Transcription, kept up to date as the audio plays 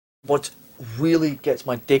what really gets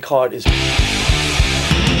my dick hard is...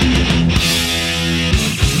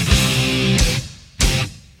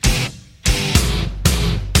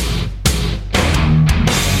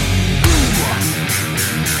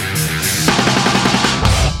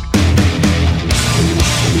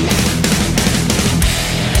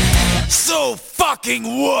 So fucking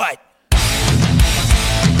what?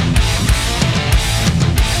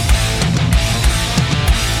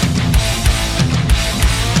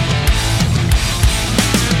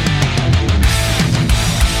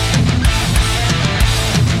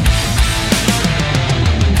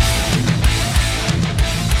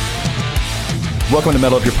 Welcome to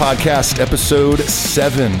Metal Up Your Podcast, episode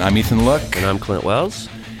 7. I'm Ethan Luck. And I'm Clint Wells.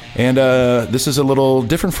 And this is a little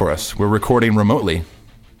different for us. We're recording remotely.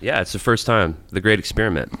 Yeah, it's the first time. The great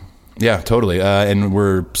experiment. Yeah, totally. And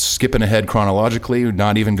we're skipping ahead chronologically,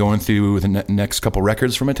 not even going through the next couple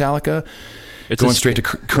records from Metallica. It's going straight to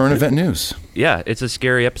current event news. Yeah, it's a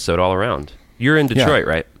scary episode all around. You're in Detroit,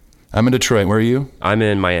 right? I'm in Detroit. Where are you? I'm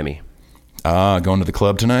in Miami. Going to the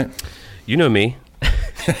club tonight? You know me.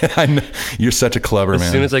 I know. You're such a clubber, man.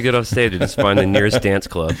 As soon as I get off stage, I just find the nearest dance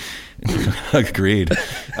club. Agreed.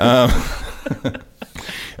 No,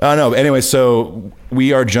 anyway, so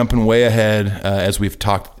we are jumping way ahead as we've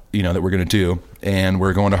talked, that we're going to do, and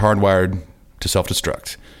we're going to Hardwired to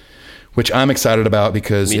Self-Destruct, which I'm excited about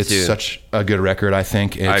because it's such a good record, I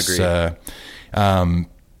think. It's, I agree.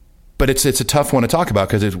 But it's a tough one to talk about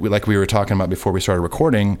because, like we were talking about before we started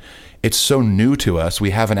recording, it's so new to us.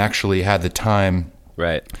 We haven't actually had the time...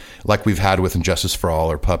 Right. Like we've had with Injustice for All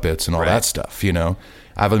or Puppets and all that stuff,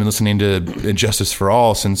 I've been listening to Injustice for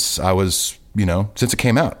All since I was, since it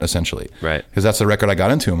came out, essentially. Right. Because that's the record I got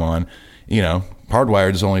into him on.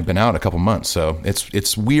 Hardwired has only been out a couple months, so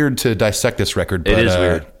it's weird to dissect this record. But, it is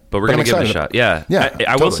weird, but we're going to give it a shot. Yeah. Yeah.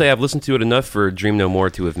 I will say I've listened to it enough for Dream No More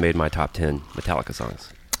to have made my top 10 Metallica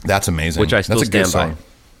songs. That's amazing. Which I still stand by.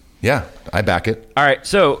 Yeah, I back it. All right,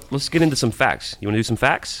 so let's get into some facts. You want to do some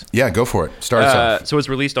facts? Yeah, go for it. Start us off. So it was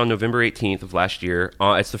released on November 18th of last year.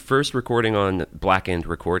 It's the first recording on Blackened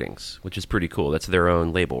Recordings, which is pretty cool. That's their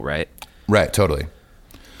own label, right? Right, totally.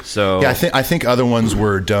 So yeah, I think other ones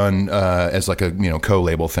were done as like a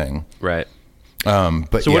co-label thing. Right.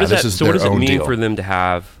 But so yeah, what does this is their what does it own mean deal. for them to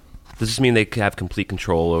have? Does this mean they have complete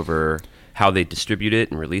control over how they distribute it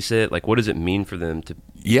and release it? Like, what does it mean for them to?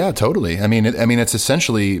 Yeah, totally. I mean, it's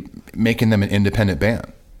essentially making them an independent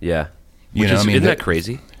band. Yeah, isn't that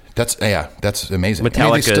crazy? That's amazing.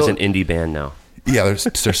 Metallica is an indie band now. Yeah, they're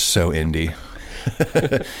so indie.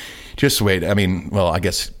 Just wait. I mean, well, I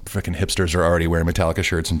guess freaking hipsters are already wearing Metallica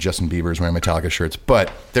shirts, and Justin Bieber's wearing Metallica shirts,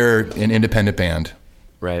 but they're an independent band,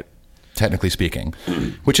 right? Technically speaking,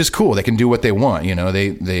 which is cool. They can do what they want.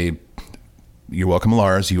 They. You're welcome,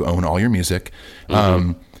 Lars. You own all your music.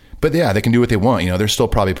 Mm-hmm. But yeah, they can do what they want. They're still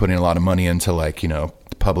probably putting a lot of money into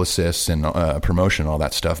publicists and promotion, all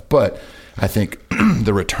that stuff. But I think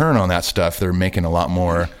the return on that stuff, they're making a lot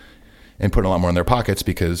more and putting a lot more in their pockets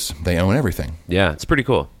because they own everything. Yeah, it's pretty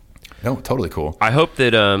cool. No, totally cool. I hope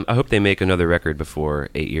they make another record before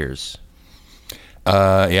 8 years.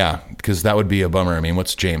 Yeah, because that would be a bummer. I mean,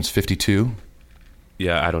 what's James, 52?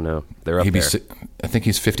 Yeah, I don't know. They're up there. I think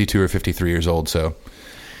he's 52 or 53 years old, so...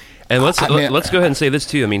 And let's go ahead and say this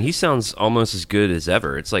too. I mean, he sounds almost as good as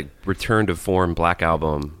ever. It's like return to form Black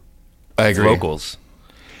Album. I agree. Vocals.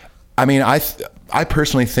 I mean, I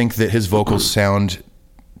personally think that his vocals sound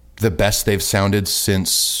the best they've sounded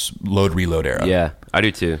since Load Reload era. Yeah, I do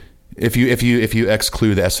too. If you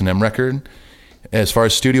exclude the S&M record, as far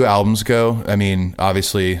as studio albums go, I mean,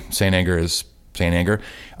 obviously Saint Anger is Saint Anger.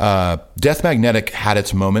 Death Magnetic had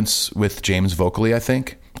its moments with James vocally, I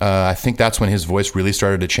think. I think that's when his voice really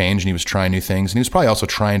started to change and he was trying new things. And he was probably also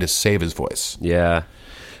trying to save his voice. Yeah.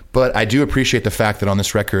 But I do appreciate the fact that on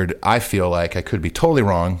this record, I feel like, I could be totally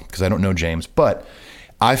wrong because I don't know James, but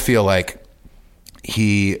I feel like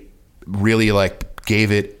he really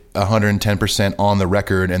gave it 110% on the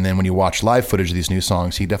record. And then when you watch live footage of these new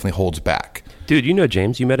songs, he definitely holds back. Dude,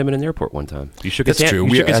 James. You met him in an airport one time. You shook his hand. True.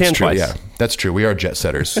 You shook his hand twice. Yeah, that's true. We are jet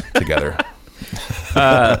setters together.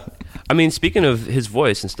 I mean, speaking of his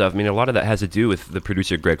voice and stuff, I mean, a lot of that has to do with the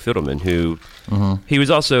producer Greg Fidelman, who he was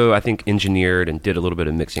also, I think, engineered and did a little bit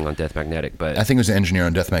of mixing on Death Magnetic. But I think he was an engineer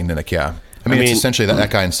on Death Magnetic, yeah. I mean it's essentially that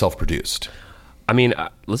guy and self-produced. I mean,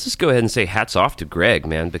 let's just go ahead and say hats off to Greg,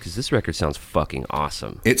 man, because this record sounds fucking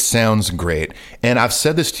awesome. It sounds great. And I've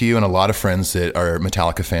said this to you and a lot of friends that are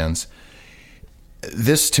Metallica fans.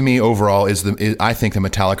 this to me overall is I think the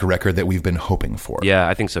Metallica record that we've been hoping for. Yeah,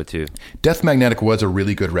 I think so too. Death Magnetic was a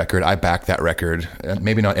really good record. I backed that record.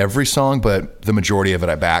 Maybe not every song, but the majority of it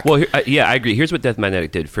I backed. Well, yeah, I agree. Here's what Death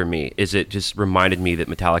Magnetic did for me: is it just reminded me that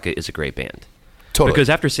Metallica is a great band. Totally. Because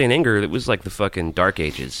after Saint Anger, it was like the fucking dark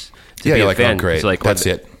ages. To Yeah, be you're a like, fan, oh, great. it's like, That's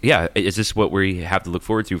it. Yeah, is this what we have to look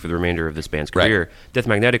forward to for the remainder of this band's career? Right. Death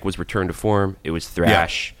Magnetic was return to form. It was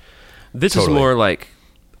thrash. This Totally. is more like,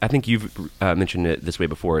 I think you've mentioned it this way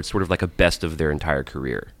before. It's sort of like a best of their entire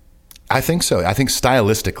career. I think so. I think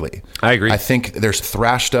stylistically. I agree. I think there's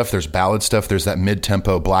thrash stuff, there's ballad stuff, there's that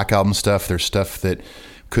mid-tempo Black Album stuff, there's stuff that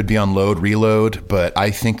could be on Load, Reload, but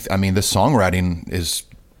I think, the songwriting is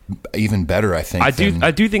even better, I think.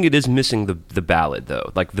 I do think it is missing the ballad,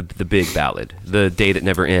 though. Like the big ballad. The Day That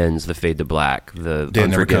Never Ends, the Fade to Black, the Day That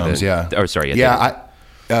Never Unforgiven. Comes, yeah. Oh, sorry.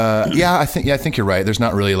 I think you're right. There's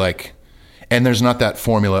not really and there's not that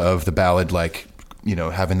formula of the ballad,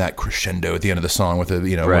 having that crescendo at the end of the song with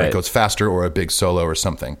where Right. it goes faster or a big solo or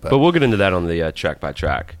something. But we'll get into that on the track by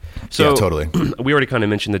track. So Yeah, totally. We already kind of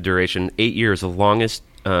mentioned the duration. 8 years, the longest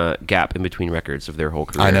gap in between records of their whole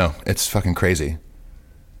career. I know. It's fucking crazy.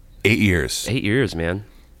 8 years. 8 years, man.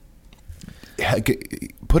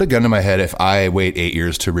 Put a gun to my head if I wait 8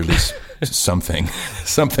 years to release something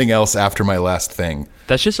else after my last thing.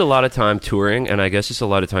 That's just a lot of time touring, and I guess it's a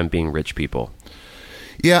lot of time being rich people.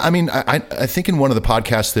 Yeah, I think in one of the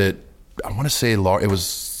podcasts that I want to say it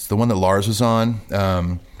was the one that Lars was on.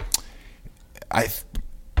 I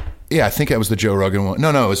think it was the Joe Rogan one.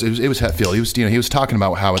 No, it was Hetfield. He was talking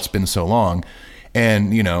about how it's been so long,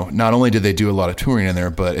 and not only did they do a lot of touring in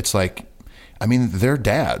there, but it's like, they're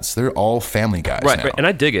dads. They're all family guys now. Right, and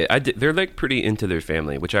I dig it. They're like pretty into their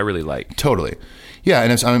family, which I really like. Totally. Yeah,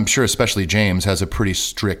 and I'm sure especially James has a pretty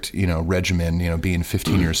strict, regimen, being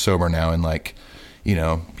 15 years sober now and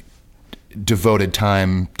devoted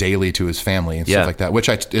time daily to his family and stuff like that, which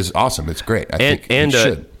is awesome. It's great. I think he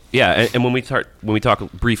should. Yeah, and when we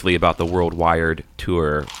talk briefly about the World Wired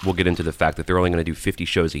tour, we'll get into the fact that they're only going to do 50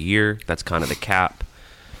 shows a year. That's kind of the cap.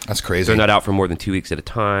 That's crazy. They're not out for more than 2 weeks at a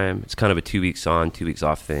time. It's kind of a 2 weeks on, 2 weeks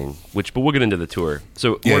off thing. But we'll get into the tour.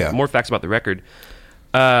 So more facts about the record.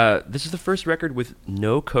 This is the first record with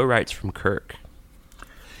no co-writes from Kirk.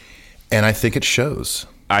 And I think it shows.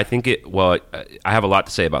 I think I have a lot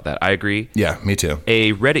to say about that. I agree. Yeah, me too.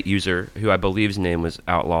 A Reddit user, who I believe's name was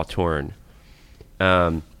Outlaw Torn,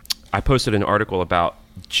 I posted an article about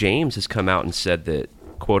James has come out and said that,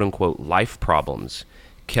 quote unquote, life problems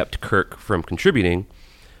kept Kirk from contributing.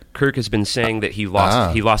 Kirk has been saying that he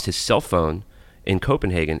lost his cell phone in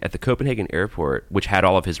Copenhagen at the Copenhagen airport, which had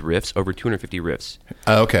all of his riffs, over 250 riffs.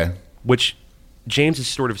 Okay. Which James is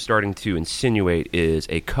sort of starting to insinuate is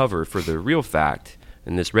a cover for the real fact.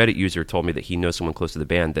 And this Reddit user told me that he knows someone close to the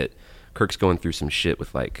band that Kirk's going through some shit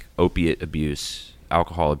with like opiate abuse,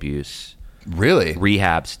 alcohol abuse, really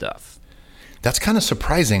rehab stuff. That's kind of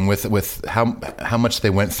surprising with how much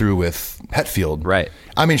they went through with Hetfield. Right.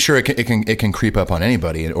 Sure it can creep up on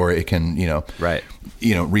anybody, or it can right.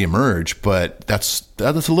 Reemerge. But that's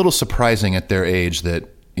a little surprising at their age that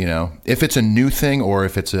if it's a new thing or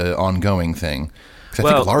if it's an ongoing thing. 'Cause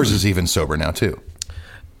I think Lars is even sober now too.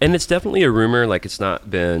 And it's definitely a rumor. Like, it's not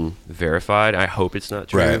been verified. I hope it's not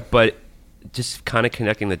true. Right. But just kind of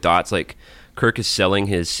connecting the dots, like Kirk is selling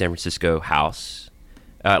his San Francisco house.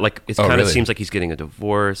 Really? Seems like he's getting a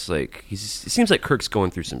divorce. Like it seems like Kirk's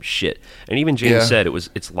going through some shit. And even James said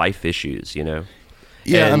it's life issues, Yeah,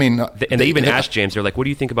 and, they even asked James, they're like, "What do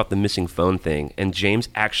you think about the missing phone thing?" And James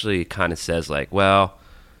actually kind of says like, "Well,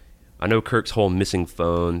 I know Kirk's whole missing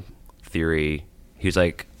phone theory." He's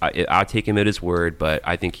like, I'll take him at his word, but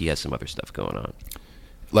I think he has some other stuff going on.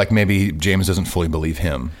 Like maybe James doesn't fully believe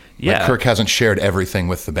him. Yeah. Like Kirk hasn't shared everything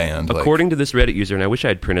with the band. According to this Reddit user, and I wish I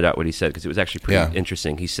had printed out what he said because it was actually pretty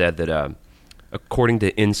interesting. He said that according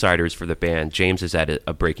to insiders for the band, James is at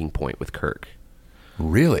a breaking point with Kirk.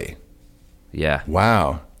 Really? Yeah.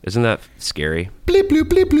 Wow. Isn't that scary? Bleep, bleep,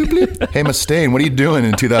 bleep, bleep, bleep. Hey, Mustaine, what are you doing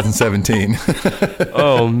in 2017?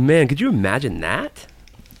 Oh, man. Could you imagine that?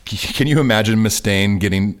 Can you imagine Mustaine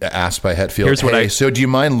getting asked by Hetfield, so do you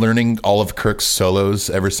mind learning all of Kirk's solos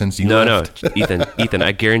ever since you left? No, Ethan,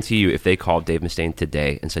 I guarantee you if they called Dave Mustaine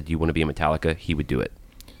today and said, "Do you want to be in Metallica?" he would do it.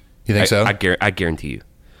 You think so? I guarantee you.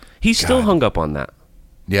 He's still hung up on that.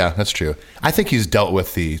 Yeah, that's true. I think he's dealt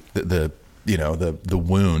with the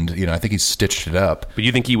wound. I think he's stitched it up. But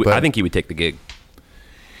you think he would? I think he would take the gig.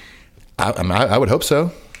 I would hope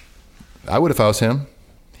so. I would if I was him.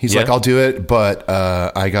 He's like, I'll do it, but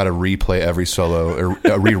I got to replay every solo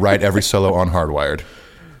or rewrite every solo on Hardwired.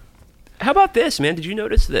 How about this, man? Did you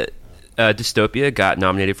notice that Dystopia got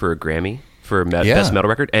nominated for a Grammy for Yeah. best metal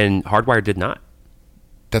record, and Hardwired did not.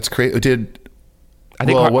 That's crazy. Did I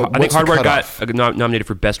think Well, I think what's the Hardwired cutoff? got nominated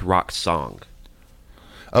for best rock song.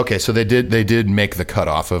 Okay, so they did make the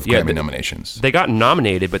cutoff of Yeah, Grammy but- nominations. They got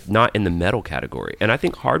nominated, but not in the metal category. And I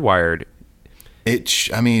think Hardwired.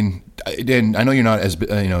 I mean, and I know you're not as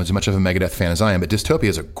much of a Megadeth fan as I am, but Dystopia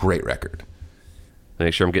is a great record.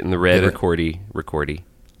 Make sure I'm getting the red Did it? recordy.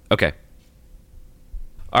 Okay.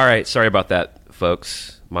 All right. Sorry about that,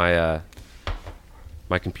 folks. My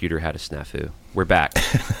computer had a snafu. We're back,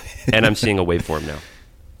 and I'm seeing a waveform now.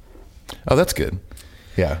 Oh, that's good.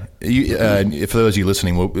 Yeah, for those of you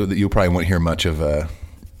listening, you probably won't hear much of a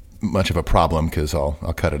problem because I'll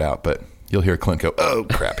cut it out, but you'll hear Clint go, "Oh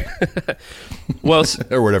crap," Well,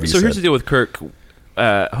 or whatever. So here's the deal with Kirk.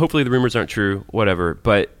 Hopefully, the rumors aren't true. Whatever,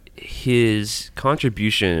 but his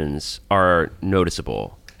contributions are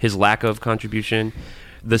noticeable. His lack of contribution,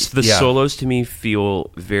 the Yeah. solos to me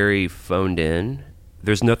feel very phoned in.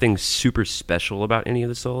 There's nothing super special about any of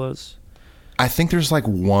the solos. I think there's like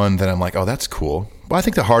one that I'm like, "Oh, that's cool." Well, I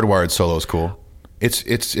think the Hardwired solo is cool.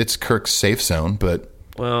 It's Kirk's safe zone, but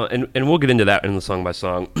Well, and we'll get into that in the song by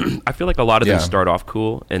song. I feel like a lot of them Yeah. start off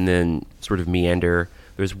cool and then sort of meander.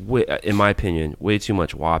 There's, in my opinion, way too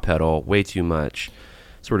much wah pedal, way too much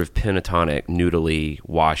sort of pentatonic, noodly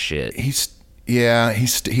wah shit. he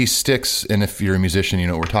sticks. And if you're a musician, you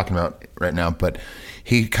know what we're talking about right now. But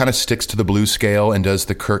he kind of sticks to the blues scale and does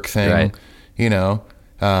the Kirk thing. Right. You know,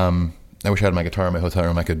 I wish I had my guitar in my hotel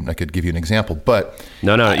room. I could give you an example, but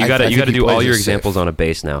No, you got I to think he do all plays your it safe. examples on a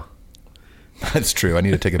bass now. That's true. I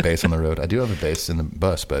need to take a bass on the road. I do have a bass in the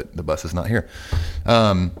bus, but the bus is not here.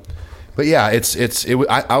 But yeah,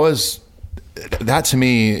 I was, that to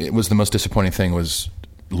me, it was the most disappointing thing, was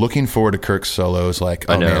looking forward to Kirk's solos. Like,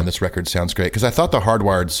 I oh know. man, this record sounds great. Cause I thought the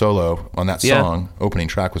Hardwired solo on that Yeah. song, opening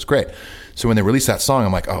track, was great. So when they released that song,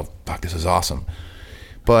 I'm like, oh fuck, this is awesome.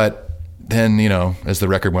 But then, you know, as the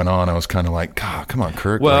record went on, I was kind of like, God, come on,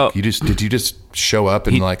 Kirk. Well, like, did you just show up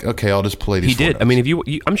and like, okay, I'll just play these. He did. four I mean,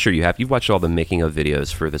 notes? I'm sure you have. You've watched all the making of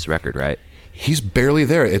videos for this record, right? He's barely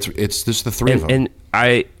there. It's just the three of them.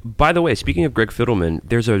 And by the way, speaking of Greg Fidelman,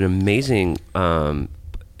 there's an amazing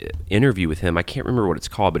interview with him. I can't remember what it's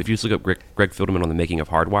called, but if you just look up Greg Fidelman on the making of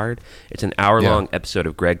Hardwired, it's an hour-long episode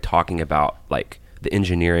of Greg talking about like the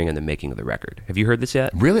engineering and the making of the record. Have you heard this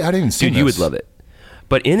yet? Really? I didn't even see Dude, this. you would love it.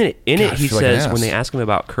 But in it, I he feel like an says ass. when they ask him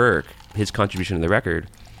about Kirk, his contribution to the record,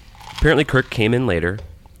 apparently Kirk came in later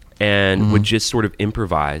and Mm-hmm. would just sort of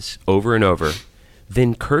improvise over and over.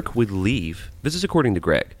 Then Kirk would leave. This is according to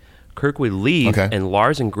Greg. Kirk would leave, Okay. and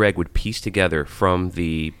Lars and Greg would piece together from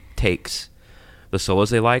the takes the solos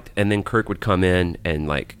they liked, and then Kirk would come in and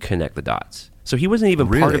like connect the dots. So he wasn't even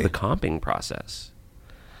part of Really? the comping process.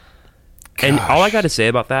 And all I got to say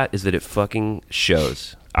about that is that it fucking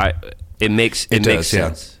shows. It makes does, yeah.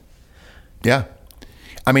 sense. Yeah.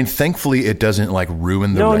 I mean, thankfully, it doesn't like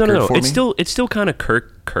ruin the record No. for It's me. still kind of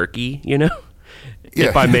Kirky, you know, Yeah,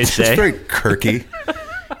 if I may it's say. very Kirky.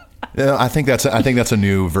 Yeah, I think that's a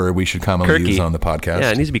new verb we should commonly Kirky use on the podcast.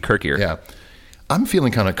 Yeah, it needs to be Kirkier. Yeah. I'm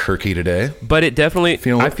feeling kind of Kirky today. But it definitely,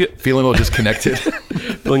 Feeling I feel feeling a little disconnected.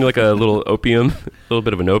 feeling like a little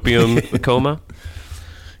bit of an opium coma.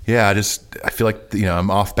 Yeah, I feel like, you know, I'm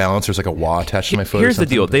off balance. There's like a wah attached to my foot. or Here's the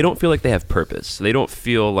something. deal: they don't feel like they have purpose. They don't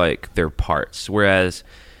feel like they're parts. Whereas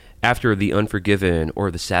after The Unforgiven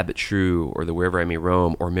or The Sabbath True or The Wherever I May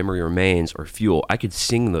Roam or Memory Remains or Fuel, I could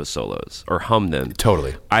sing those solos or hum them.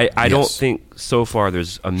 Totally. I don't Yes. think so far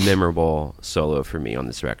there's a memorable solo for me on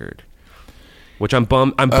this record. Which I'm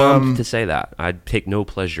bummed to say that. I'd take no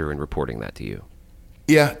pleasure in reporting that to you.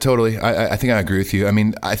 Yeah, totally. I think I agree with you. I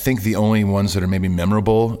mean, I think the only ones that are maybe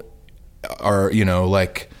memorable are, you know,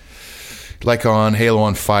 like on Halo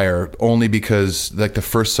on Fire, only because like the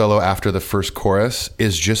first solo after the first chorus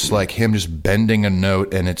is just like him just bending a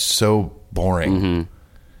note, and it's so boring. Mm-hmm.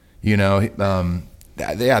 You know,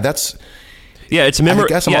 that's Yeah, it's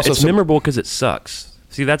guess I'm also memorable because it sucks.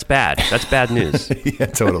 See, that's bad. That's bad news. yeah,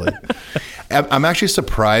 totally. I'm actually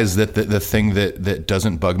surprised that the thing that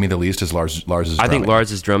doesn't bug me the least is Lars's I think drumming.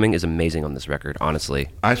 Lars's drumming is amazing on this record, honestly.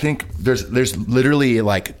 I think there's literally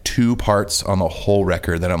like two parts on the whole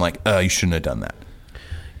record that I'm like, you shouldn't have done that.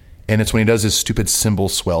 And it's when he does his stupid cymbal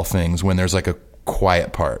swell things when there's like a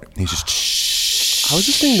quiet part. He's just I was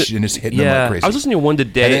listening to and just hitting them like crazy. I was listening to one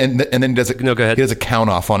today. and then he does a No, go ahead. He does a count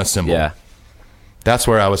off on a cymbal. Yeah, That's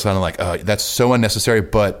where I was kind of like, that's so unnecessary.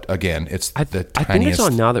 But again, it's I the think tiniest it's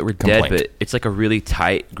on Now That We're complaint. Dead, but it's like a really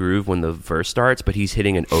tight groove when the verse starts, but he's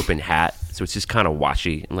hitting an open hat, so it's just kind of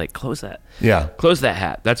washy. And like, close that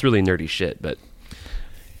hat. That's really nerdy shit. But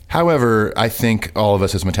However, I think all of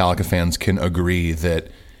us as Metallica fans can agree that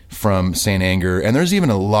from Saint Anger, and there's even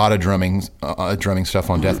a lot of drumming stuff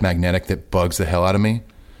on Death Magnetic that bugs the hell out of me.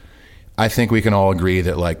 I think we can all agree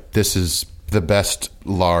that like this is the best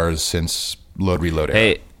Lars since Load Reload era.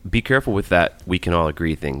 Hey, be careful with that "we can all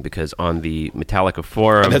agree" thing, because on the Metallica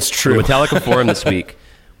forum, That's true. The Metallica forum this week,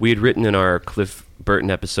 we had written in our Cliff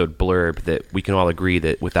Burton episode blurb that we can all agree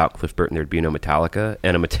that without Cliff Burton there'd be no Metallica,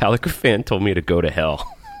 and a Metallica fan told me to go to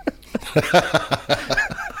hell.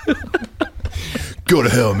 Go to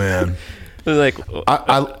hell, man. Like,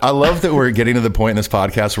 I love that we're getting to the point in this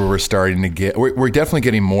podcast where we're starting to get we're definitely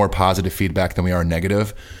getting more positive feedback than we are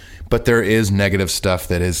negative, but there is negative stuff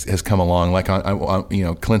that has come along. Like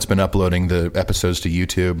on Clint's been uploading the episodes to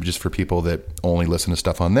YouTube just for people that only listen to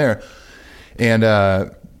stuff on there, and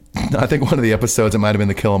I think one of the episodes, it might have been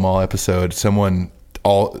the Kill 'Em All episode, someone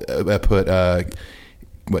put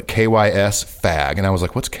what KYS fag, and I was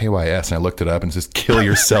like, what's KYS? And I looked it up and it says kill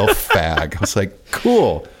yourself fag. I was like,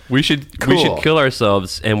 cool. we should kill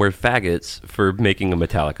ourselves, and we're faggots for making a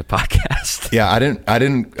Metallica podcast. Yeah, I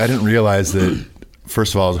didn't realize that.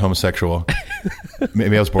 First of all, I was homosexual.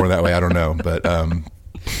 Maybe I was born that way. I don't know, but and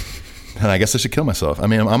I guess I should kill myself. I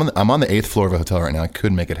mean, I'm on the 8th floor of a hotel right now. I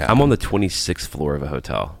could make it happen. I'm on the 26th floor of a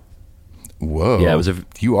hotel. Whoa. Yeah,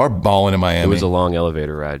 you are balling in Miami. It was a long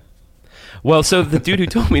elevator ride. Well, so the dude who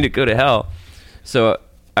told me to go to hell, so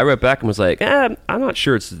I wrote back and was like, I'm not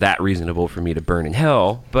sure it's that reasonable for me to burn in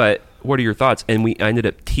hell, but what are your thoughts? And I ended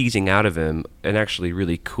up teasing out of him an actually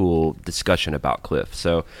really cool discussion about Cliff.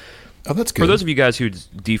 So Oh, that's good. for those of you guys who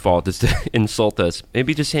default is to insult us,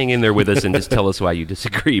 maybe just hang in there with us and just tell us why you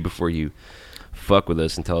disagree before you fuck with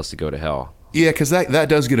us and tell us to go to hell. Yeah, because that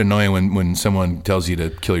does get annoying when someone tells you to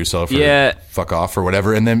kill yourself or fuck off or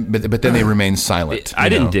whatever, and then but then they remain silent. I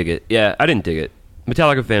didn't dig it. Yeah, I didn't dig it.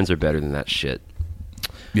 Metallica fans are better than that shit.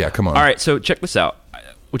 Yeah, come on. All right, so check this out,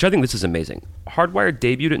 which I think this is amazing. Hardwired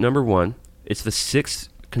debuted at number 1. It's the 6th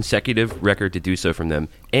consecutive record to do so from them,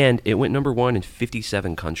 and it went number 1 in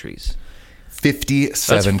 57 countries.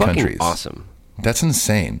 57 That's countries. Awesome. That's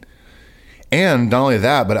insane. And not only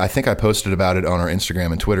that, but I think I posted about it on our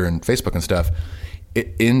Instagram and Twitter and Facebook and stuff.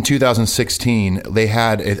 In 2016, they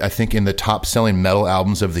had, I think, in the top selling metal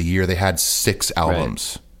albums of the year, they had 6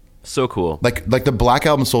 albums. Right. So cool. Like the Black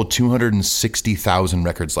Album sold 260,000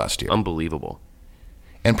 records last year. Unbelievable.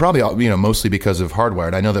 And probably, mostly because of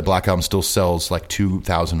Hardwired. I know that Black Album still sells like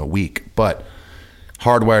 2,000 a week, but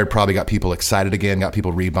Hardwired probably got people excited again, got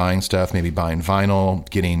people rebuying stuff, maybe buying vinyl,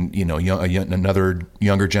 getting another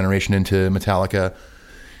younger generation into Metallica,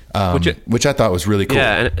 which I thought was really cool.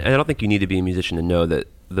 Yeah, and I don't think you need to be a musician to know that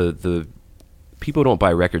the people don't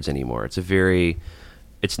buy records anymore.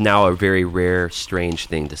 It's now a very rare, strange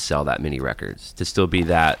thing to sell that many records, to still be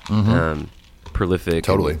that prolific.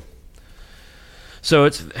 Totally. So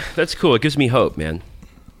that's cool. It gives me hope, man.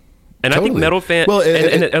 And Totally. I think metal fans, Well,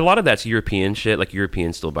 and a lot of that's European shit. Like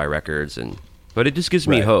Europeans still buy records, but it just gives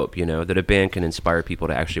me Right. hope, that a band can inspire people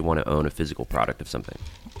to actually want to own a physical product of something.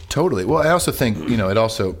 Totally. Well, I also think it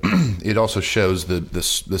also shows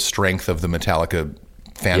the strength of the Metallica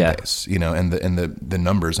fan base, and the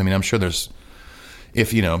numbers. I mean, I'm sure there's,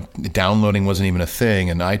 if downloading wasn't even a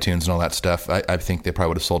thing and iTunes and all that stuff, I think they probably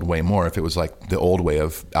would have sold way more if it was like the old way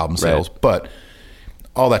of album sales. Right. But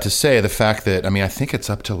all that to say, the fact that I think it's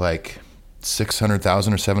up to like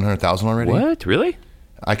 600,000 or 700,000 already. What? Really?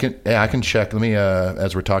 I can check. Let me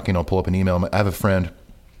as we're talking, I'll pull up an email. I have a friend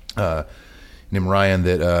named Ryan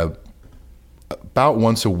that about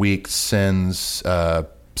once a week sends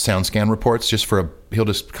SoundScan reports he'll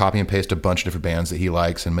just copy and paste a bunch of different bands that he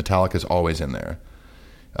likes, and Metallica's always in there.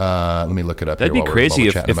 Let me look it up. That'd here be while crazy we're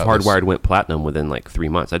if chatting about this. Hardwired went platinum within like 3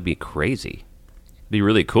 months. That'd be crazy. Be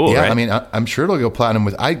really cool, Yeah, right? I mean, I'm sure it'll go platinum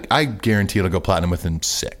with. I guarantee it'll go platinum within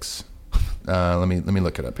 6. Let me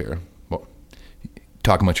look it up here. Well,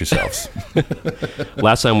 talk amongst yourselves.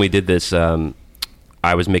 Last time we did this,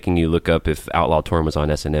 I was making you look up if Outlaw Torn was on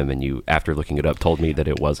S&M, and you, after looking it up, told me that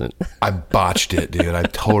it wasn't. I botched it, dude. I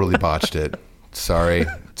totally botched it. Sorry,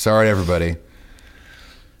 everybody.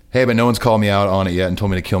 Hey, but no one's called me out on it yet and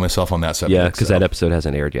told me to kill myself on that subject. Yeah, because that episode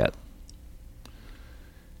hasn't aired yet.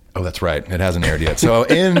 Oh, that's right. It hasn't aired yet. So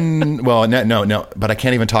no, but I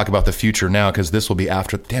can't even talk about the future now because this will be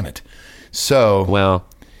after. Damn it. So Well,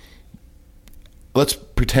 let's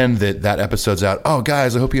pretend that episode's out. Oh,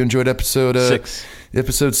 guys, I hope you enjoyed episode 6.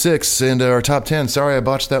 Episode 6 and our top 10. Sorry, I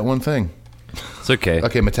botched that one thing. It's okay.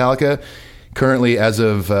 Okay, Metallica. Currently, as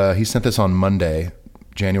of he sent this on Monday,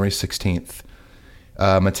 January 16th.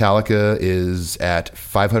 Metallica is at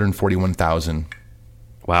 541,000.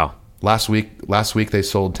 Wow. Last week they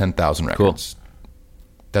sold 10,000 records.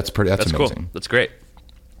 That's That's amazing. cool. That's great.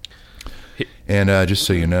 And just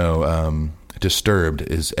so you know, Disturbed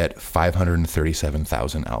is at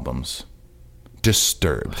 537,000 albums.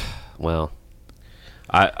 Disturbed. Well,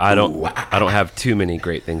 I don't have too many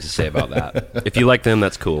great things to say about that. If you like them,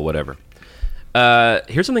 that's cool. Whatever.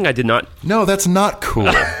 Here's something I did not. No, that's not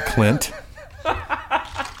cool, Clint.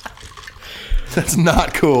 That's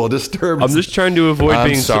not cool. Disturbed. I'm just trying to avoid I'm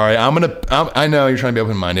being. sorry. I know you're trying to be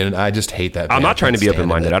open-minded, and I just hate that band. I'm not trying to be Can't stand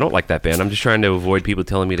open-minded. it. I don't like that band. I'm just trying to avoid people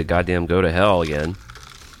telling me to goddamn go to hell again.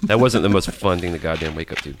 That wasn't the most fun thing to goddamn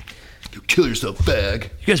wake up to. You kill yourself, fag.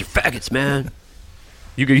 You guys are faggots, man.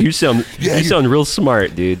 You sound real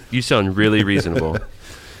smart, dude. You sound really reasonable.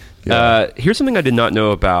 Yeah. Here's something I did not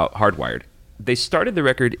know about Hardwired. They started the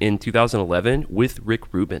record in 2011 with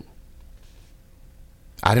Rick Rubin,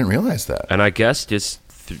 I didn't realize that. and I guess just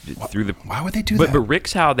through the. Why would they do But that? but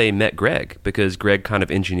Rick's how they met Greg, because Greg kind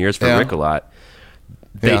of engineers for Yeah. Rick a lot.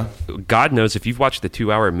 God knows if you've watched the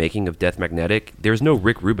 2-hour making of Death Magnetic, there's no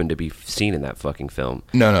Rick Rubin to be seen in that fucking film.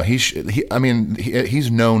 No.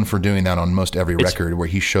 He's known for doing that on most every record, where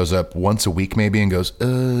he shows up once a week maybe and goes,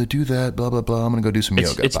 do that, blah, blah, blah. I'm going to go do some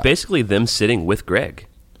yoga. It's Bye. basically them sitting with Greg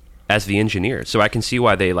as the engineer. So I can see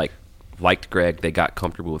why they liked Greg. They got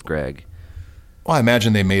comfortable with Greg. Well, I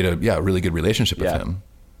imagine they made a really good relationship with Yeah. him.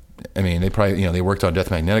 I mean, they probably, they worked on Death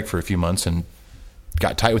Magnetic for a few months and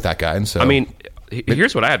got tight with that guy. And so, I mean,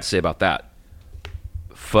 here's what I have to say about that.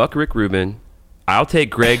 Fuck Rick Rubin. I'll take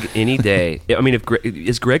Greg any day. I mean,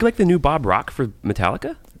 is Greg like the new Bob Rock for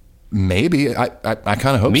Metallica? maybe I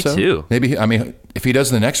kind of hope Me so. too. Maybe, if he does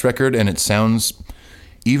the next record and it sounds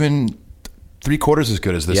even 3/4 as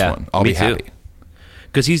good as this one, I'll me be too. happy.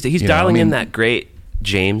 Because he's know, dialing I mean- in that great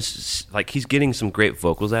James. Like, he's getting some great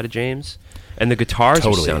vocals out of James. And the guitars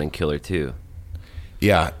Totally. are sounding killer too.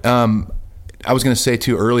 Yeah. I was going to say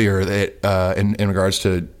too earlier that in regards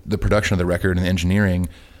to the production of the record and the engineering,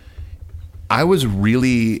 I was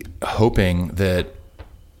really hoping that,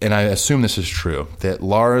 and I assume this is true, that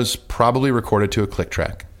Lars probably recorded to a click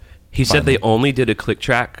track. He said they only did a click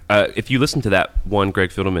track. If you listen to that one Greg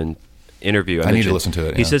Fidelman interview, I need to mentioned, listen to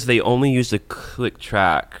it, He yeah. says they only used a click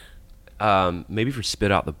track, maybe for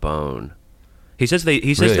Spit Out the Bone. He says they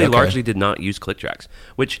Really? Okay. largely did not use click tracks,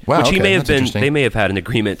 which Wow, he okay, may have that's been. interesting. They may have had an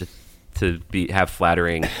agreement to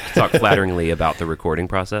talk flatteringly about the recording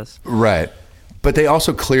process. Right. But they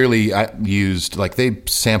also clearly used, they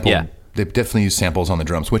sampled, Yeah. they definitely used samples on the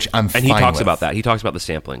drums, which I'm fine And he talks with. about that. He talks about the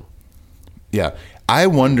sampling. Yeah. I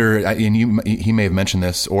wonder, and he may have mentioned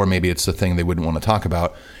this, or maybe it's a thing they wouldn't want to talk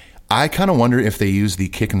about. I kind of wonder if they use the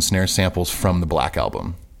kick and snare samples from the Black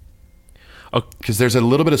Album. Oh. Because there's a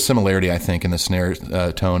little bit of similarity, I think, in the snare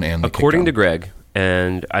tone and the According to kick drum. Greg,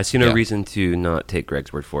 and I see no Yeah. reason to not take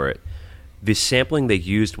Greg's word for it, the sampling they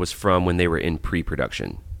used was from when they were in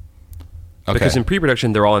pre-production. Okay. Because in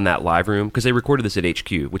pre-production, they're all in that live room, because they recorded this at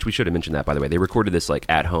HQ, which we should have mentioned that, by the way. They recorded this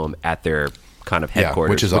at home at their kind of Yeah, headquarters,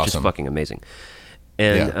 which is awesome. fucking amazing.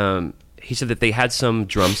 And Yeah. he said that they had some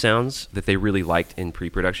drum sounds that they really liked in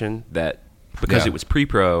pre-production, that because Yeah. it was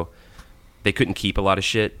pre-pro, they couldn't keep a lot of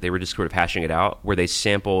shit. They were just sort of hashing it out, where they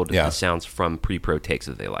sampled Yeah. the sounds from pre-pro takes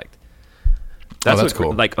that they liked. That's what,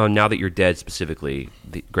 cool. On Now That You're Dead specifically,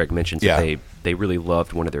 Greg mentions Yeah. that they really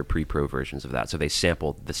loved one of their pre-pro versions of that, so they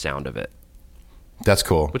sampled the sound of it. That's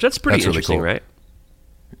cool. Which that's pretty really interesting, cool. right?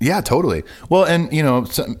 Yeah, totally. Well, and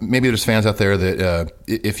maybe there's fans out there that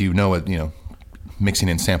if you know what mixing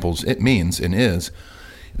in samples it means and is,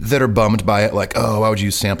 that are bummed by it, like, oh, why would you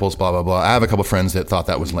use samples, blah blah blah. I have a couple friends that thought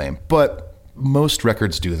that was lame, but most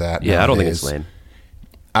records do that. Yeah, I don't think nowadays. it's lame.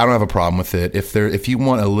 I don't have a problem with it. If you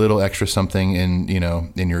want a little extra something in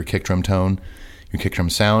your kick drum tone, your kick drum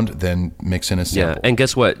sound, then mix in a Yeah, sample. and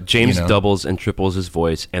guess what? James You know? doubles and triples his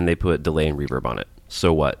voice, and they put delay and reverb on it.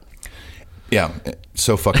 So what? Yeah.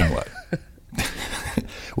 So fucking what?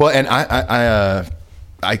 Well, and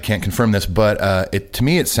I can't confirm this, but to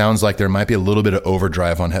me it sounds like there might be a little bit of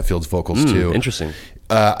overdrive on Hetfield's vocals too. Interesting.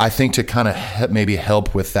 I think to kind of maybe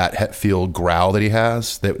help with that Hetfield growl that he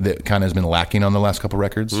has, that kind of has been lacking on the last couple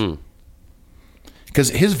records. Because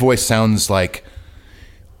his voice sounds like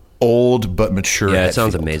old but mature. Yeah, it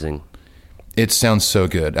sounds Hetfield. amazing. It sounds so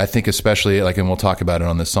good. I think especially and we'll talk about it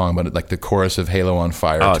on this song, but the chorus of Halo on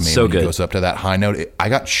Fire Oh, to me, it's so when good. it goes up to that high note, I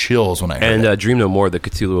got chills when I heard And it. Dream No More, the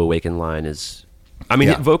Cthulhu Awaken line is... I mean,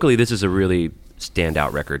 Yeah. vocally, this is a really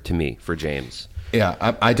standout record to me for James. Yeah,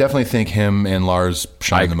 I definitely think him and Lars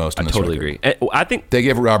shine the most I on this totally record. agree. And I think... They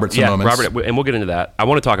gave Robert some moments. Robert, and we'll get into that. I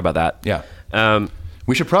want to talk about that. Yeah.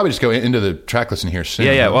 We should probably just go into the track listing here soon.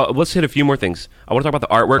 Yeah. Well, let's hit a few more things. I want to talk about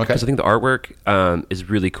the artwork, Okay. because I think the artwork is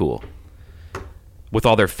really cool. With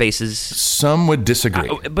all their faces. Some would disagree.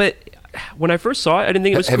 But when I first saw it, I didn't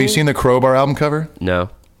think it was Have you cool. seen the Crowbar album cover? No.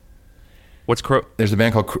 What's There's a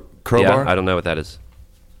band called Crowbar. Yeah, I don't know what that is.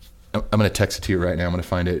 I'm going to text it to you right now. I'm going to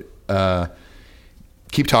find it.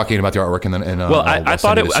 Keep talking about the artwork, and then Well, I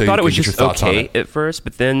thought it was just just okay at first,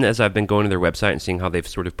 but then as I've been going to their website and seeing how they've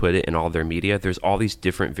sort of put it in all their media, there's all these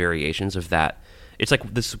different variations of that. It's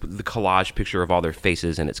like the collage picture of all their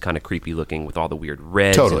faces, and it's kind of creepy looking with all the weird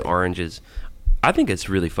reds Totally. and oranges. I think it's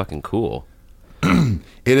really fucking cool. It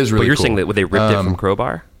is really But you're cool. saying that they ripped it from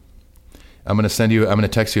Crowbar? I'm going to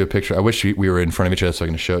text you a picture. I wish we were in front of each other so I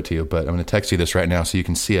can show it to you, but I'm going to text you this right now so you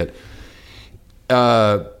can see it.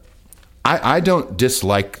 I don't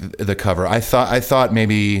dislike the cover. I thought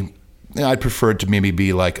maybe I'd prefer it to maybe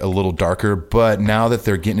be like a little darker, but now that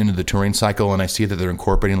they're getting into the touring cycle and I see that they're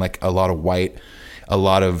incorporating like a lot of white, a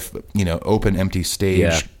lot of, open empty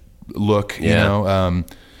stage look, you know,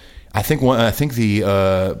 I think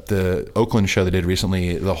the Oakland show they did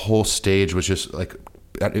recently, the whole stage was just like,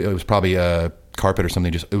 it was probably a carpet or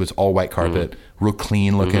something. Just, it was all white carpet, real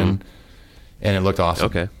clean looking, and it looked awesome.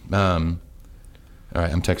 Okay. All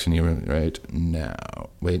right, I'm texting you right now.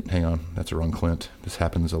 Wait, hang on. That's the wrong Clint. This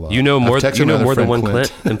happens a lot. You know more I've texted than another friend, one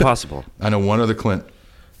Clint? Impossible. I know one other Clint.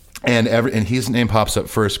 And his name pops up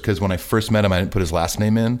first because when I first met him, I didn't put his last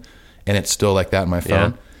name in, and it's still like that in my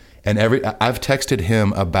phone. Yeah. And I've texted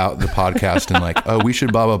him about the podcast and like, oh, we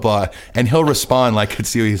should blah blah blah, and he'll respond like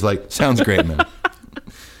it's you. He's like, sounds great, man.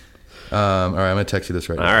 All right, I'm gonna text you this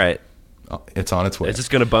right now. All right. It's on its way. Is this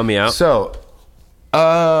going to bum me out? So,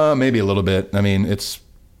 maybe a little bit. I mean, I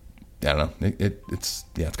don't know. It's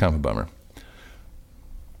kind of a bummer.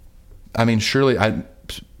 I mean, surely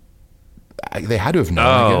they had to have known.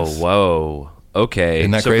 I guess. Whoa. Okay.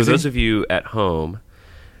 Isn't that so crazy? for those of you at home,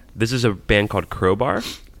 this is a band called Crowbar.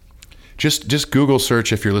 Just Google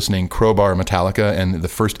search if you're listening Crowbar Metallica, and the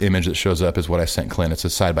first image that shows up is what I sent Clint. It's a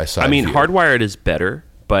side by side. I mean, Hardwired is better,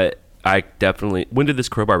 but I definitely. When did this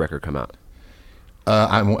Crowbar record come out?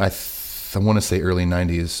 I want to say early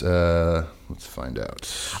 '90s. Let's find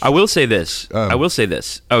out. I will say this.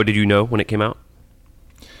 Oh, did you know when it came out?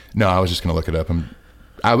 No, I was just going to look it up.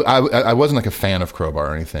 I wasn't like a fan of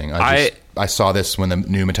Crowbar or anything. I saw this when the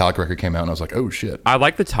new Metallica record came out, and I was like, oh shit. I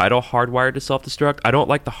like the title "Hardwired to Self-Destruct." I don't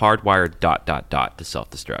like the "Hardwired ... to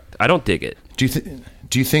Self-Destruct." I don't dig it. Do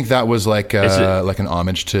you think that was like like an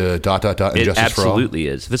homage to ... and It Justice for All? absolutely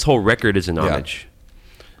is. This whole record is an homage.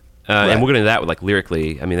 Right. And we'll get into that with like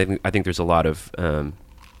lyrically. I mean, I think there's a lot of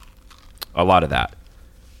that.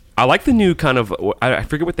 I like the new kind of, I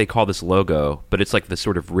forget what they call this logo, but it's like the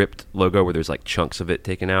sort of ripped logo where there's like chunks of it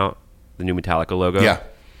taken out. The new Metallica logo. Yeah,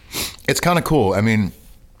 it's kind of cool. I mean,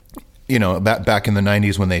 back in the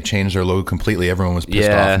 '90s when they changed their logo completely, everyone was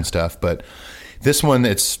pissed off and stuff. But this one,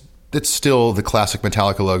 it's still the classic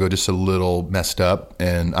Metallica logo, just a little messed up,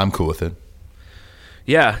 and I'm cool with it.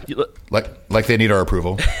 Yeah. Like they need our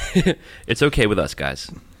approval. It's okay with us,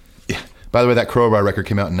 guys. Yeah. By the way, that Crowbar record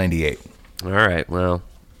came out in '98. All right. Well.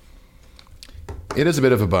 It is a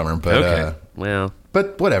bit of a bummer, but okay.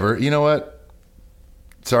 but whatever. You know what?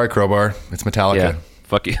 Sorry, Crowbar. It's Metallica. Yeah.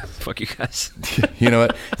 Fuck you guys. You know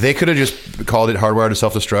what? They could have just called it Hardwired to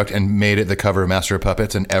Self-Destruct and made it the cover of Master of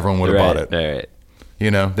Puppets, and everyone would have bought it. All right.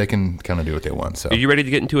 They can kind of do what they want. So, are you ready to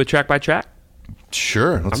get into a track by track?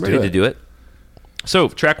 Sure. I'm ready to do it. So,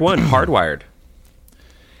 track 1, Hardwired.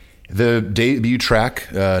 The debut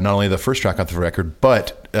track, not only the first track off the record,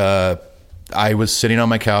 but I was sitting on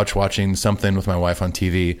my couch watching something with my wife on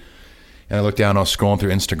TV, and I looked down, I was scrolling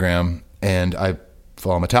through Instagram, and I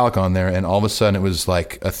follow Metallica on there, and all of a sudden it was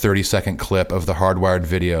like a 30-second clip of the Hardwired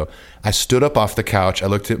video. I stood up off the couch, I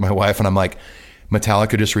looked at my wife, and I'm like,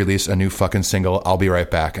 Metallica just released a new fucking single, I'll be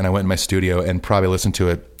right back. And I went in my studio and probably listened to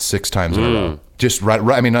it 6 times in a row. Just right,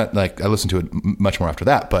 I mean, not like I listened to it much more after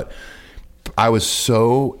that, but I was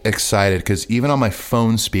so excited because even on my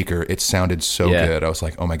phone speaker, it sounded so good. I was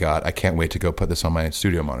like, oh my God, I can't wait to go put this on my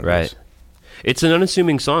studio monitors. Right. It's an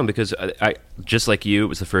unassuming song because I just like you, it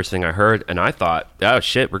was the first thing I heard, and I thought, oh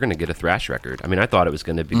shit, we're going to get a thrash record. I mean, I thought it was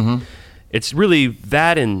going to be. Mm-hmm. It's really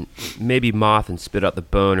that and maybe Moth and Spit Out the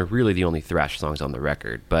Bone are really the only thrash songs on the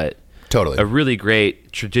record, but totally a really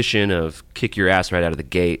great tradition of kick your ass right out of the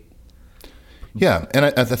gate. Yeah, and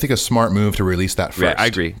I think a smart move to release that first. Yeah, I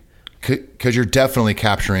agree. Because you're definitely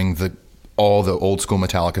capturing all the old school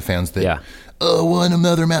Metallica fans that, want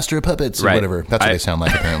another Master of Puppets or whatever. That's what they sound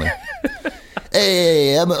like, apparently.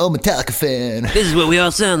 Hey, I'm an old Metallica fan. This is what we all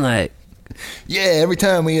sound like. Yeah, every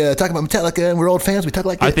time we talk about Metallica and we're old fans, we talk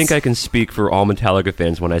like this. I think I can speak for all Metallica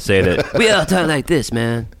fans when I say that we all talk like this,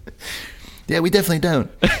 man. Yeah, we definitely don't.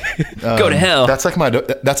 Go to hell. That's like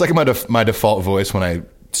my default voice when I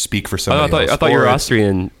speak for Oh, somebody else. I thought your Or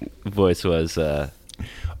Austrian voice was.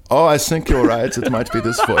 Oh, I think you're right. It might be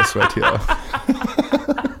this voice right here.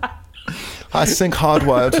 I think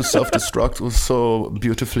Hardwired to Self-Destruct was so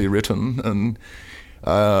beautifully written, and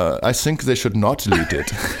I think they should not delete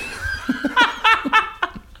it.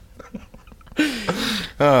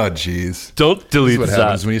 Oh, jeez. Don't delete This is what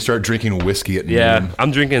happens when you start drinking whiskey at noon.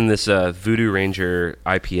 I'm drinking this Voodoo Ranger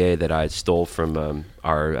IPA that I stole from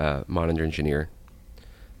our monitor engineer.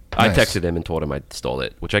 I Nice. texted him and told him I stole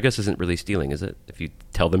it, which I guess isn't really stealing, is it? If you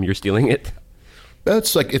tell them you're stealing it.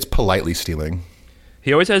 It's like, it's politely stealing.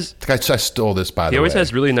 He always has I stole this, by the way. He always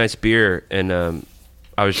has really nice beer, and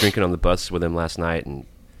I was drinking on the bus with him last night, and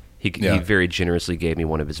he very generously gave me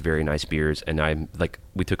one of his very nice beers, and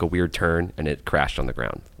we took a weird turn, and it crashed on the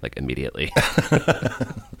ground like immediately.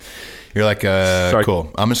 You're like,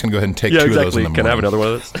 cool. I'm just gonna go ahead and take two of those in the morning. Can I have another one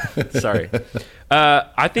of those? Sorry.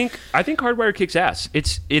 I think Hardwire kicks ass.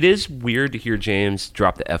 It is weird to hear James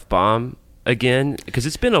drop the F-bomb again, because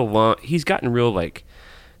it's been he's gotten real like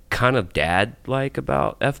kind of dad-like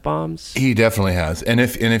about F-bombs. He definitely has. And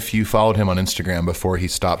if you followed him on Instagram before he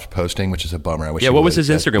stopped posting, which is a bummer. I wish. Yeah, he what would. was his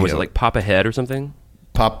Instagram? Was it like Pop Ahead or something?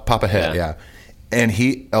 Pop Ahead, yeah. And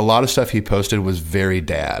a lot of stuff he posted was very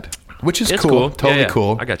dad, which is It's cool. Totally Yeah.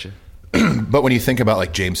 cool. I got you. But when you think about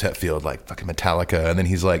like James Hetfield, like fucking Metallica, and then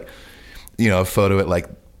he's like, a photo at like, I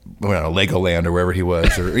don't know, Legoland or wherever he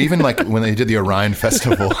was, or even like when they did the Orion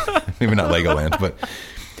Festival, maybe not Legoland, but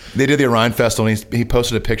they did the Orion Festival, and he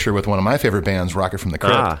posted a picture with one of my favorite bands, Rocket from the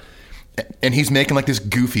Crypt. And he's making like this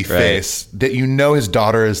goofy face that his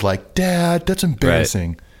daughter is like, Dad, that's embarrassing.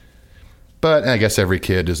 Right. But I guess every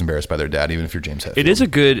kid is embarrassed by their dad, even if you're James Hetfield. It is a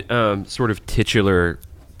good sort of titular,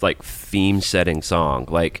 like theme setting song.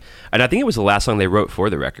 Like, and I think it was the last song they wrote for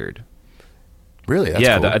the record. Really?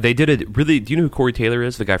 That's cool. They did it really. Do you know who Corey Taylor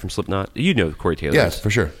is? The guy from Slipknot. You know who Corey Taylor is. Yes, for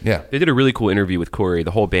sure. Yeah. They did a really cool interview with Corey.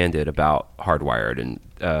 The whole band did about Hardwired, and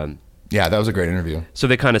yeah, that was a great interview. So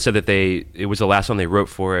they kind of said that it was the last song they wrote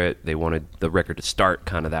for it. They wanted the record to start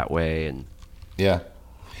kind of that way, and yeah,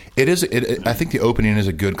 it is. I think the opening is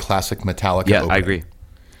a good classic Metallica. Yeah, opening. I agree.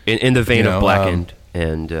 In the vein of Blackened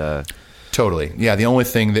and totally. Yeah, the only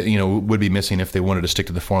thing that would be missing if they wanted to stick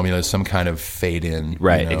to the formula is some kind of fade in.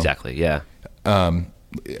 Right. Exactly. Yeah.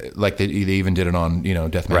 Like they even did it on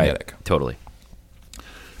Death Magnetic. Right. Totally.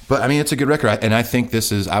 But I mean, it's a good record, and I think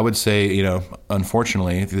this is. I would say,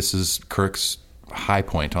 unfortunately, this is Kirk's high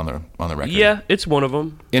point on the record. Yeah, it's one of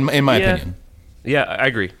them. In my opinion. Yeah, I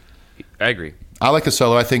agree. I like the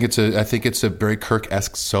solo. I think it's a very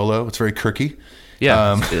Kirk-esque solo. It's very Kirky.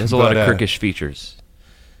 Yeah, it has a lot of Kirkish features.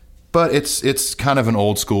 But it's kind of an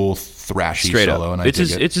old school thrashy Straight solo, up. and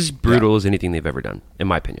It's as brutal as anything they've ever done, in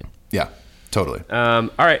my opinion. Yeah, totally. All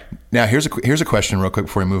right. Now here's a question, real quick,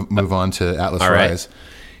 before we move on to Atlas Rise.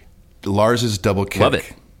 Lars's double kick. Love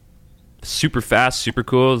it. Super fast, super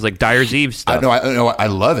cool. It's like Dyer's Eve stuff. I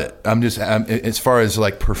love it. I'm just as far as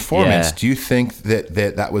like performance. Do you think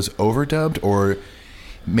that was overdubbed, or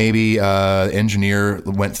maybe engineer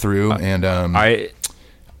went through and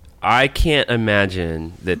I can't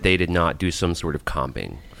imagine that they did not do some sort of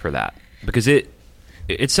comping for that, because it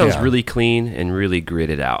sounds really clean and really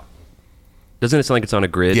gridded out. Doesn't it sound like it's on a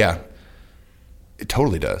grid? Yeah. It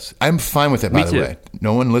totally does. I'm fine with it, by the way.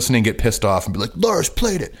 No one listening get pissed off and be like, Lars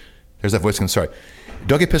played it. There's that voice again. Sorry.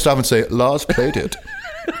 Don't get pissed off and say, Lars played it.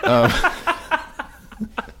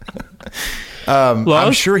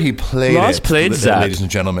 I'm sure he played Lars it, played that. ladies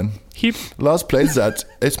and gentlemen. Lars played that.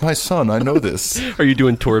 It's my son. I know this. Are you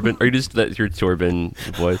doing Torben? Are you just your Torben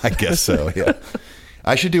voice? I guess so, yeah.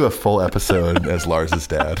 I should do a full episode as Lars's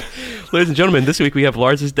dad. Ladies and gentlemen, this week we have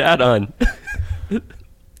Lars's dad on.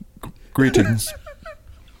 Greetings.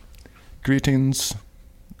 Greetings.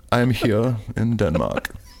 I am here in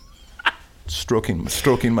Denmark. Stroking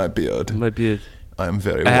my beard. My beard. I am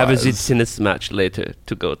very I have a wise. tennis match later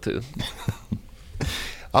to go to.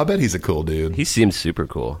 I'll bet he's a cool dude. He seems super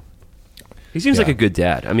cool. He seems like a good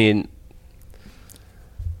dad. I mean,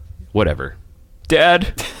 whatever.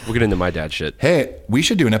 Dad. We'll get into my dad shit. Hey, we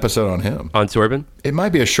should do an episode on him. On Torben? It might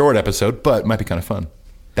be a short episode, but it might be kind of fun.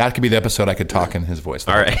 That could be the episode I could talk in his voice.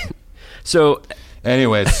 All right. So,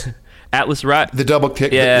 anyways, Atlas Rise. The double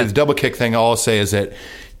kick. Yeah. The double kick thing. All I'll say is that,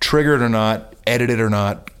 triggered or not, edited or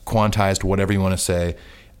not, quantized, whatever you want to say,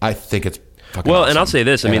 I think it's fucking awesome. And I'll say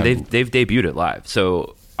this. I mean, they've debuted it live,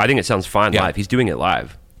 so I think it sounds fine live. He's doing it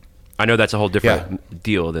live. I know that's a whole different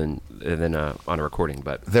deal than on a recording,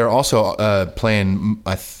 but they're also playing,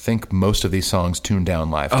 I think, most of these songs tuned down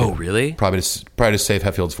live. Oh, too. really? Probably to save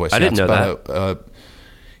Hetfield's voice. I didn't know that.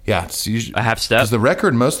 Yeah, it's usually A half step? Because the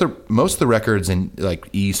record, most of the records in like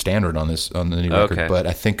E standard on the new record, Okay. but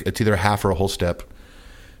I think it's either a half or a whole step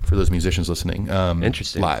for those musicians listening.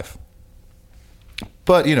 Interesting. Live.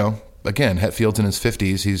 But again, Hetfield's in his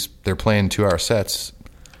 50s. They're playing 2-hour sets.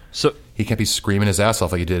 So, He can't be screaming his ass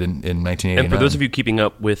off like he did in 1989. and for those of you keeping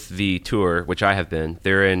up with the tour, which I have been,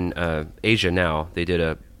 they're in Asia now. They did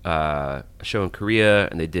a show in Korea,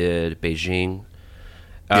 and they did Beijing.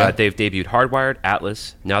 Yeah. They've debuted Hardwired,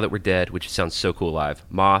 Atlas, Now That We're Dead, which sounds so cool live,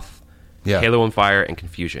 Moth, Yeah. Halo on Fire, and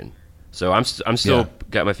Confusion. So I'm still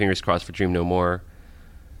got my fingers crossed for Dream No More.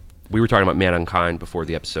 We were talking about Man Unkind before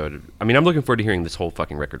the episode. I mean, I'm looking forward to hearing this whole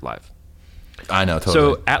fucking record live. I know,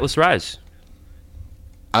 totally. So Atlas Rise.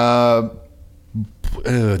 I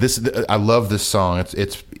love this song.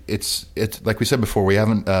 It's like we said before. We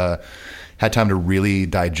haven't had time to really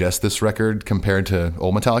digest this record compared to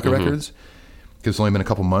old Metallica Mm-hmm. records because it's only been a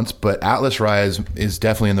couple months. But Atlas Rise is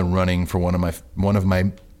definitely in the running for one of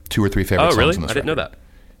my 2 or 3 favorite Oh, songs. really? On this I didn't know record. that.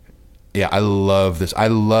 Yeah, I love this. I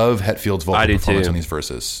love Hetfield's vocal I do performance too. on these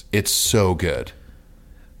verses. It's so good.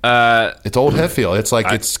 It's old Hetfield. It's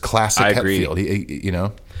like it's classic I agree. Hetfield. He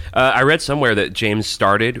I read somewhere that James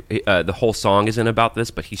started, the whole song isn't about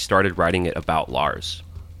this, but he started writing it about Lars.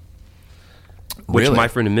 Which Really? My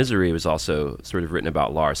Friend in Misery was also sort of written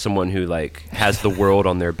about Lars, someone who like has the world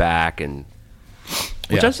on their back, and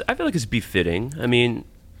which Yeah. I feel like is befitting. I mean,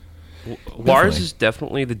 Lars is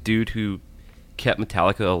definitely the dude who kept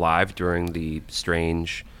Metallica alive during the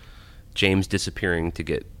strange James disappearing to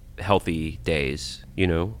get healthy days.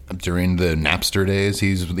 during the Napster days,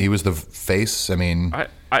 he was the face. I mean,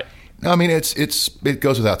 I mean, it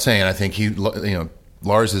goes without saying. I think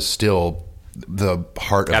Lars is still the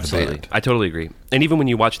heart of Absolutely. the band. I totally agree. And even when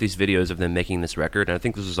you watch these videos of them making this record, and I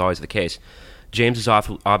think this is always the case, James is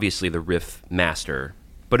obviously the riff master,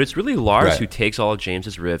 but it's really Lars Right. who takes all of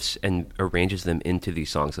James's riffs and arranges them into these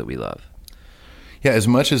songs that we love. Yeah, as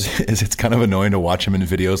much as it's kind of annoying to watch him in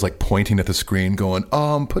videos, like pointing at the screen, going,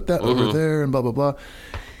 put that over there, and blah blah blah.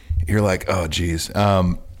 You're like, oh, geez.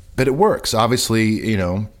 But it works. Obviously,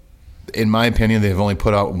 in my opinion, they've only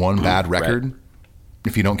put out one bad record,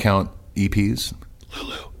 if you don't count EPs.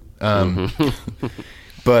 Lulu.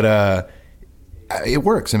 But it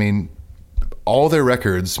works. I mean, all their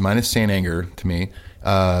records, minus Saint Anger, to me,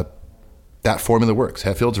 that formula works.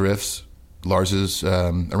 Hetfield's riffs, Lars's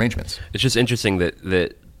arrangements. It's just interesting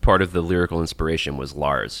that part of the lyrical inspiration was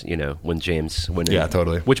Lars, when James went in. Yeah,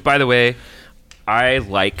 totally. Which, by the way, I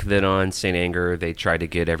like that on Saint Anger they tried to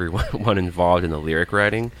get everyone involved in the lyric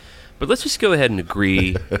writing. But let's just go ahead and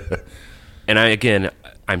agree. And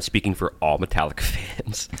I'm speaking for all Metallica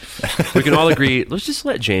fans. We can all agree, let's just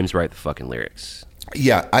let James write the fucking lyrics.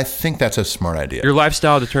 Yeah, I think that's a smart idea. Your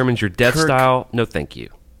lifestyle determines your death Kirk- style. No, thank you.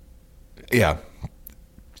 Yeah.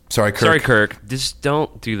 Sorry, Kirk. Sorry, Kirk. Just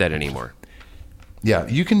don't do that anymore. Yeah,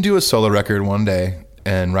 you can do a solo record one day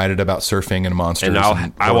and write it about surfing and monsters. And I will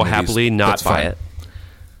horror movies. happily not That's buy fine. it.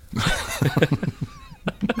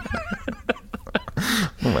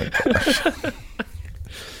 Oh my gosh.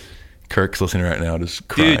 Kirk's listening right now, just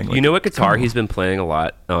crying. Dude, like, you know what guitar come on. he's been playing a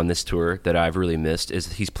lot on this tour that I've really missed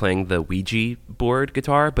is he's playing the Ouija board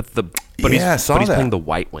guitar, but Yeah, I saw he's that. playing the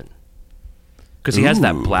white one. Because he has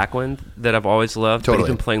that Ooh. black one that I've always loved, but Totally.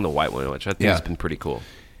 he's been playing the white one, which I think Yeah. has been pretty cool.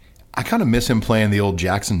 I kind of miss him playing the old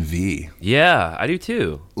Jackson V, Yeah, I do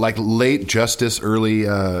too. like late Justice, early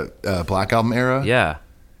Black Album era. Yeah.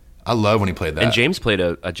 I love when he played that. And James played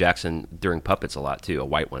a Jackson during Puppets a lot too, a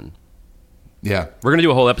white one. Yeah, We're going to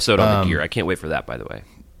do a whole episode on the gear. I can't wait for that, by the way.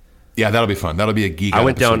 yeah, that'll be fun. That'll be a geek. I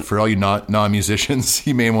went episode. down- for all you non-musicians.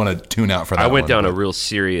 You may want to tune out for that. I went down a but real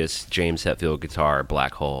serious James Hetfield guitar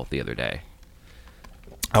black hole the other day.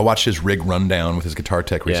 I watched his rig rundown with his guitar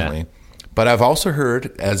tech recently. Yeah. But I've also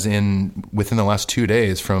heard, as in within the last 2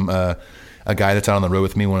 days, from a guy that's out on the road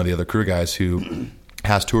with me, one of the other crew guys who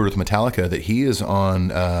has toured with Metallica, that he is on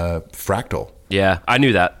Fractal. Yeah, I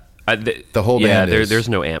knew that. The whole yeah, band is. there's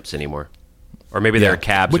no amps anymore. Or maybe there Yeah, are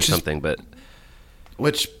cabs which or is- something, but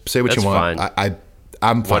Which, say what That's you want, fine.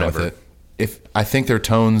 I'm fine Whatever. with it. I think their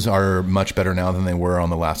tones are much better now than they were on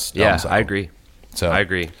the last yeah, album cycle. I agree. So I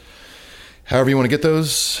agree. however you want to get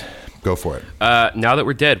those, go for it. Now That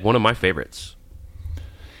We're Dead, one of my favorites.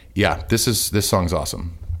 Yeah, this song's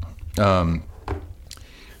awesome.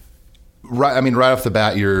 Right, I mean, right off the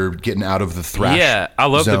bat, you're getting out of the thrash. Yeah, I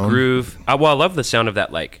love the zone. groove. I love the sound of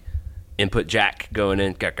that like input jack going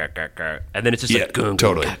in, and then it's just Yeah, like gung, gung,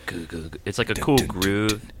 totally. gung, gung, gung. It's like a cool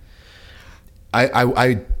groove.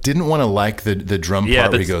 I didn't want to like the drum Yeah,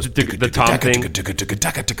 part where he that's goes the tom thing.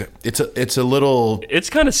 It's a little It's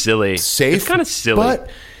kind of silly. safe. It's kind of silly. but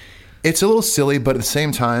It's a little silly, but at the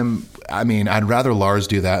same time, I mean, I'd rather Lars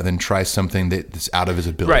do that than try something that's out of his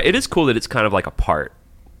ability. Right. It is cool that it's kind of like a part.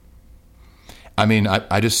 I mean,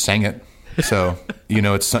 I just sang it, so it's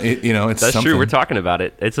That's something. true. We're talking about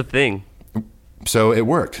it. It's a thing. So it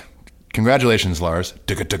worked. Congratulations, Lars.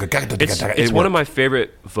 It's one of my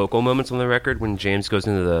favorite vocal moments on the record when James goes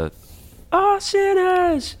into the "All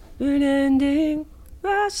sinners, unending,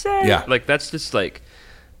 I say." Yeah. Like that's just like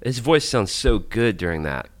his voice sounds so good during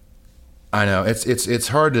that. I know it's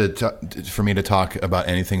hard for me to talk about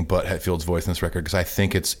anything but Hetfield's voice in this record because I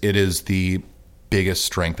think it is the biggest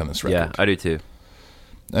strength on this record. Yeah, I do too.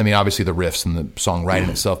 I mean, obviously the riffs and the songwriting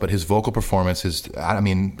itself, but his vocal performance I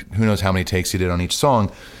mean, who knows how many takes he did on each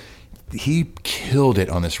song. He killed it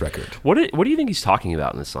on this record. What do you think he's talking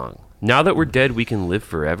about in this song? Now that we're dead, we can live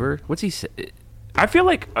forever. What's he say? I feel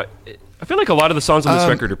like a lot of the songs on this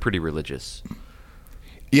record are pretty religious.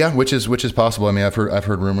 Yeah, which is possible. I mean, I've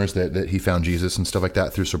heard rumors that he found Jesus and stuff like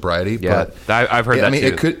that through sobriety. Yeah, but I've heard that. I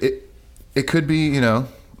mean, too. it could be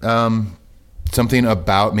something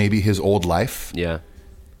about maybe his old life. Yeah.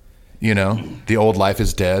 The old life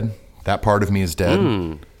is dead. That part of me is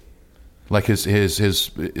dead. Like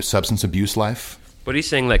his substance abuse life. But he's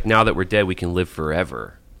saying like, now that we're dead, we can live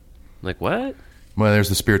forever. Like what? Well, there's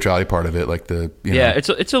the spirituality part of it, like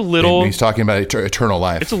it's a little. He's talking about eternal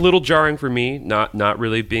life. It's a little jarring for me, not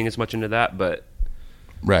really being as much into that, but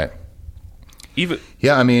right. Even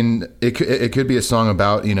yeah, I mean, it could be a song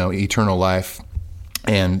about eternal life.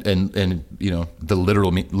 And the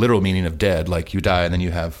literal meaning of dead, like you die and then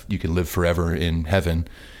you can live forever in heaven.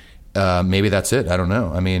 Maybe that's it. I don't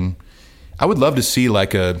know. I mean, I would love to see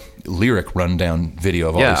like a lyric rundown video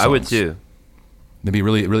of all these songs. Yeah, I would too. It'd be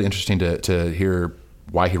really, really interesting to hear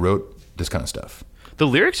why he wrote this kind of stuff. The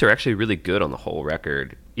lyrics are actually really good on the whole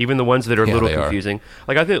record, even the ones that are a little confusing.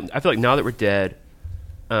 Like I feel like Now That We're Dead,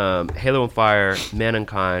 Halo and Fire,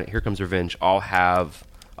 Mankind, Here Comes Revenge, all have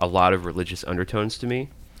a lot of religious undertones to me,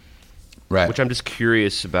 right? Which I'm just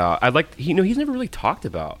curious about. He's never really talked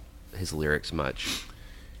about his lyrics much,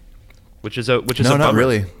 which is a bummer. Not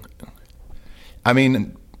really. I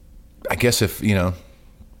mean, I guess if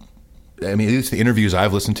at least the interviews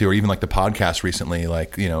I've listened to, or even like the podcast recently,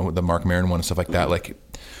 like the Mark Maron one and stuff like that. Like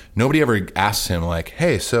nobody ever asks him like,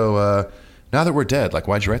 "Hey, so Now That We're Dead, like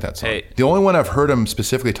why'd you write that song?" Hey, the only one I've heard him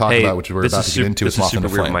specifically talk about, which we're about to get into, is Moth and the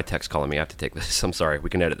Flame. My text calling me. I have to take this. I'm sorry. We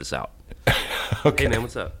can edit this out. Okay. Hey man,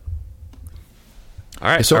 what's up? All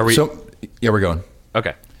right. So yeah, we're going.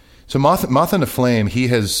 Okay. So Moth and the Flame,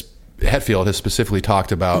 Hetfield has specifically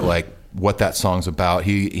talked about like what that song's about.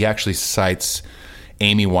 He actually cites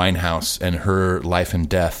Amy Winehouse and her life and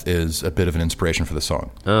death is a bit of an inspiration for the song.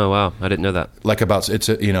 Oh wow, I didn't know that. Like it's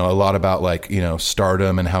a lot about like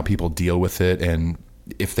stardom and how people deal with it, and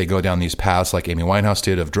if they go down these paths like Amy Winehouse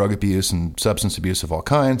did of drug abuse and substance abuse of all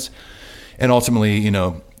kinds, and ultimately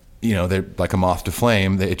they're like a moth to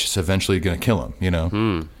flame. It's just eventually going to kill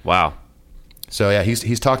them. Wow. So yeah,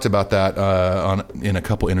 he's talked about that in a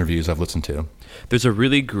couple interviews I've listened to. There's a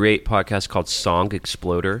really great podcast called Song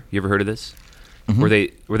Exploder. You ever heard of this? Where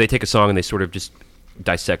they take a song and they sort of just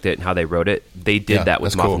dissect it and how they wrote it. They did that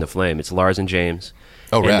with Moth and the Flame. It's Lars and James.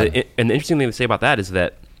 Oh, rad. And the interesting thing to say about that is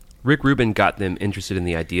that Rick Rubin got them interested in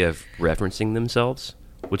the idea of referencing themselves,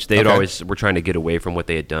 which they had always were trying to get away from what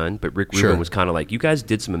they had done. But Rick Rubin was kind of like, you guys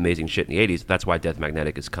did some amazing shit in the 80s. That's why Death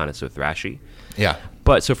Magnetic is kind of so thrashy. Yeah.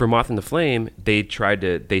 But so for Moth and the Flame, they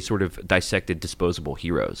sort of dissected disposable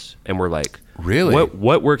heroes and were like, really?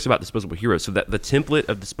 What works about disposable heroes? So that the template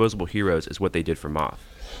of disposable heroes is what they did for Moth.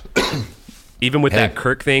 Even with that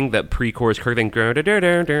Kirk thing, that pre-chorus Kirk thing,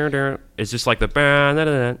 it's just like the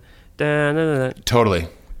totally.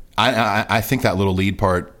 I think that little lead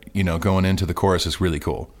part, going into the chorus is really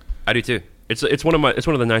cool. I do too. It's one of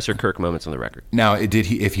the nicer Kirk moments on the record. Now,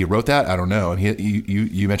 if he wrote that, I don't know.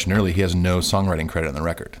 You mentioned earlier he has no songwriting credit on the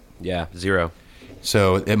record. Yeah, 0.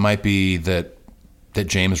 So it might be that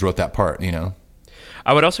James wrote that part.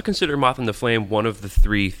 I would also consider Moth and the Flame one of the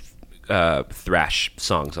 3 thrash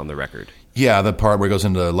songs on the record. Yeah, the part where it goes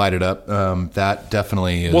into Light It Up, that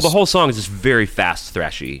definitely is... Well, the whole song is just very fast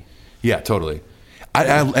thrashy. Yeah, totally.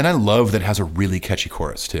 I love that it has a really catchy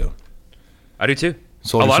chorus, too. I do, too.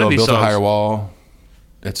 Soldier a lot Soul, of these Built songs, a Higher Wall.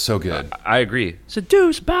 It's so good. I agree.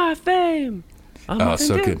 Seduced by fame. Oh,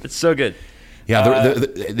 so good. It's so good.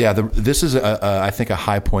 Yeah, this is, I think, a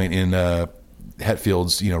high point in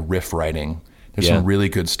Hetfield's riff writing. There's some really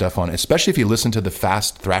good stuff on it, especially if you listen to the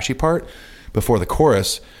fast thrashy part before the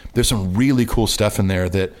chorus. There's some really cool stuff in there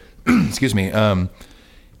that, excuse me, I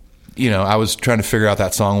was trying to figure out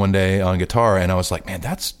that song one day on guitar, and I was like, man,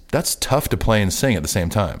 that's tough to play and sing at the same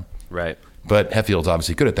time. Right. but Hetfield's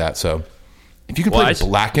obviously good at that. So if you can Well, play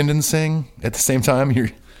Blackened and sing at the same time, you're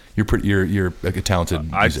a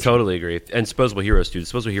talented I musician. totally agree. And Disposable Heroes, dude.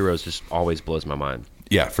 Disposable Heroes just always blows my mind.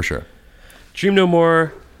 Yeah, for sure. Dream No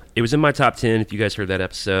More. It was in my top 10. If you guys heard that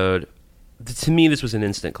episode, to me, this was an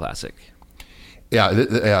instant classic. Yeah,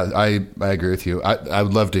 I agree with you. I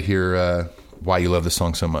would love to hear why you love this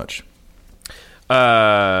song so much.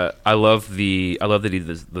 I love the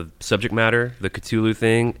subject matter, the Cthulhu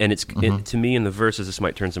thing, and to me in the verses, this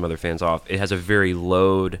might turn some other fans off. It has a very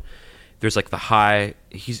load. There's like the high.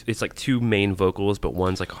 It's like two main vocals, but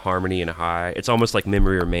one's like a harmony and a high. It's almost like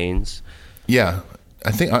Memory Remains. Yeah,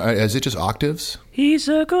 I think is it just octaves? He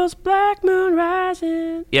circles black moon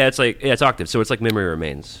rising. Yeah, it's octaves, so it's like Memory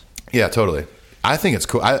Remains. Yeah, totally. I think it's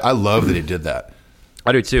cool. I love that he did that.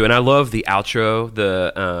 I do too, and I love the outro,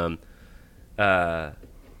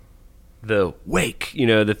 the wake,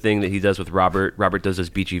 the thing that he does with Robert. Robert does those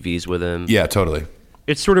BGVs with him. Yeah, totally.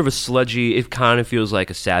 It's sort of a sludgy, it kind of feels like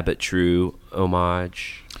a Sabbath True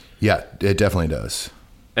homage. Yeah, it definitely does.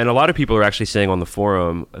 And a lot of people are actually saying on the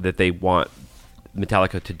forum that they want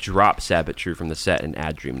Metallica to drop Sabbath True from the set and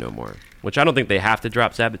add Dream No More, which I don't think they have to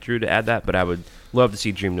drop Sabbath True to add that, but I would love to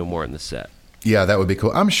see Dream No More in the set. Yeah, that would be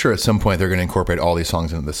cool. I'm sure at some point they're going to incorporate all these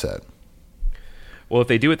songs into the set. Well, if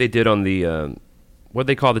they do what they did on the, what do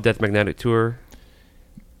they call the Death Magnetic tour?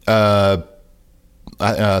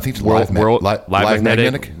 I think it's Live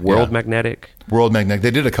Magnetic. World Magnetic. World Magnetic.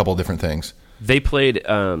 They did a couple of different things. They played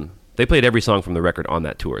every song from the record on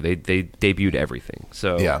that tour. They debuted everything.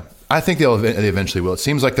 So yeah, I think they eventually will. It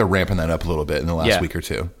seems like they're ramping that up a little bit in the last week or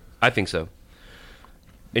two. I think so.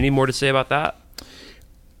 Any more to say about that?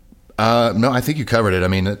 No, I think you covered it. I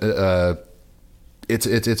mean, it's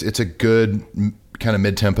a good kind of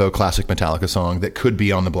mid-tempo classic Metallica song that could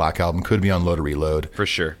be on the Black Album, could be on Load or Reload. For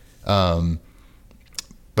sure.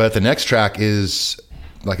 But the next track is,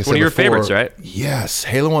 like I said, one of your before, favorites, right? Yes,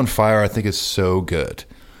 Halo on Fire. I think is so good.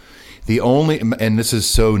 And this is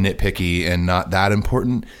so nitpicky and not that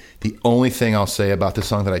important. The only thing I'll say about this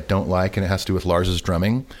song that I don't like, and it has to do with Lars's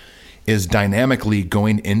drumming, is dynamically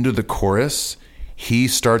going into the chorus, he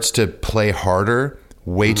starts to play harder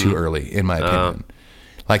way too early, in my opinion.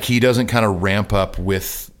 Like he doesn't kind of ramp up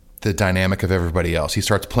with the dynamic of everybody else. He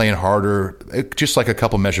starts playing harder, just like a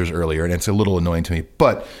couple measures earlier, and it's a little annoying to me.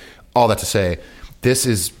 But all that to say, this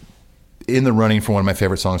is in the running for one of my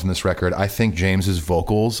favorite songs on this record. I think James's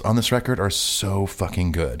vocals on this record are so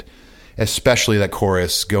fucking good, especially that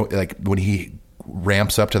chorus. Like when he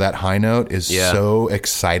ramps up to that high note is so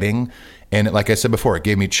exciting. And like I said before, it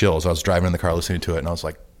gave me chills. I was driving in the car listening to it, and I was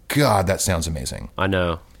like, God, that sounds amazing. I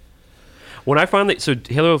know. When I finally... So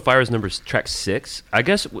Halo of Fire is track 6. I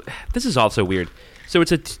guess... This is also weird. So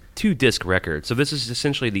it's a 2-disc record. So this is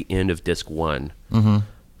essentially the end of disc 1. Mm-hmm.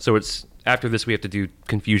 So it's... After this, we have to do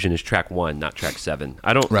Confusion is track 1, not track 7.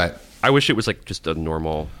 I don't... Right. I wish it was like just a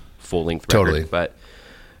normal full-length record. Totally. But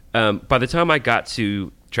by the time I got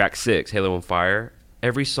to track 6, Halo on Fire,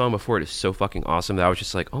 every song before it is so fucking awesome that I was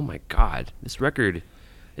just like, oh my God, this record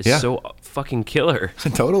is so fucking killer.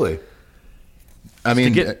 Totally. I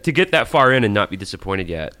mean, to get that far in and not be disappointed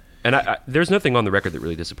yet. And I there's nothing on the record that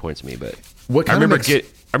really disappoints me, but I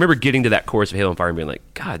remember getting to that chorus of Halo on Fire and being like,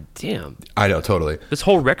 God damn. I know, totally. This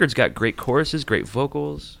whole record's got great choruses, great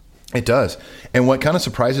vocals. It does. And what kind of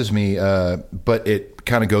surprises me, but it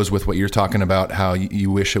kind of goes with what you're talking about, how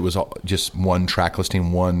you wish it was just one track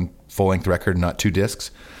listing, one full-length record, not 2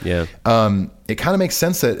 discs. Yeah. It kind of makes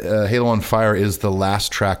sense that Halo on Fire is the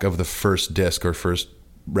last track of the first disc or first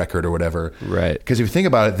record or whatever. Right. Because if you think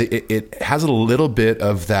about it, it has a little bit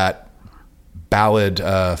of that ballad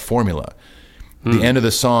formula. The end of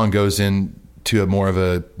the song goes into a more of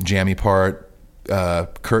a jammy part.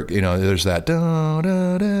 Kirk, there's that da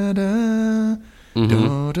da da da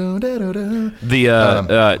da da da da.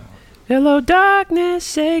 The hello darkness,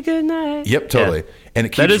 say goodnight. Yep, totally. Yeah. And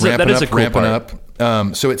it keeps ramping up.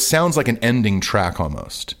 So it sounds like an ending track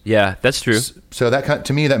almost. Yeah, that's true. So that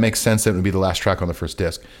to me that makes sense. That it would be the last track on the first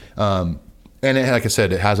disc. And like I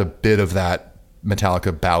said, it has a bit of that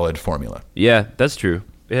Metallica ballad formula. Yeah, that's true.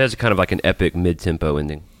 It has kind of like an epic mid-tempo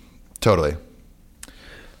ending. Totally.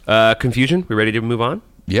 Confusion. We ready to move on?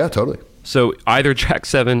 Yeah, totally. So either track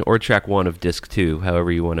 7 or track 1 of disc 2,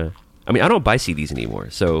 however you want to. I mean, I don't buy CDs anymore,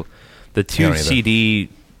 so the 2 CD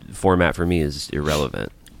format for me is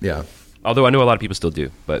irrelevant. Yeah. Although I know a lot of people still do,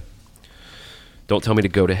 but don't tell me to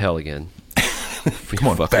go to hell again. Come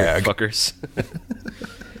on, fag. Fuckers.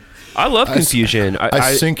 I love Confusion.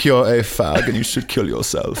 I think you're a fag and you should kill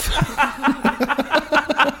yourself.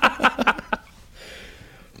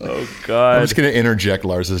 Oh, God. I'm just going to interject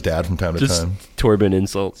Lars's dad from time to time. Torben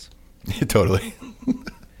insults. Totally.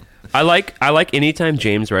 I like anytime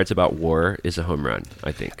James writes about war is a home run.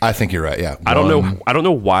 I think you're right. Yeah. I don't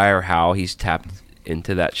know why or how he's tapped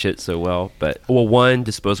into that shit so well, but one,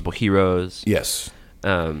 Disposable Heroes. Yes.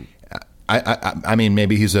 I mean,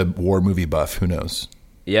 maybe he's a war movie buff. Who knows?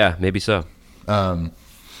 Yeah, maybe so.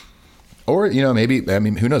 Or maybe, I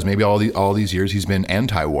mean, who knows? Maybe all these years he's been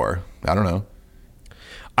anti-war. I don't know.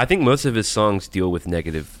 I think most of his songs deal with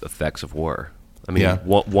negative effects of war. I mean,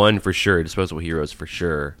 one for sure, Disposable Heroes for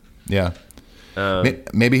sure. Yeah.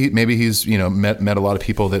 Maybe he's met a lot of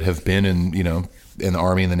people that have been in the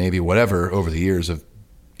Army and the Navy, whatever, over the years of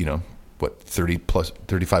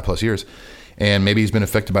 35 plus years, and maybe he's been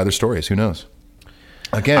affected by their stories. Who knows?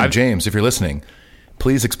 Again, James, if you're listening,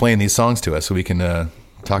 please explain these songs to us so we can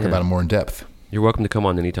talk about them more in depth. You're welcome to come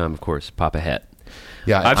on anytime, of course. Pop a hat.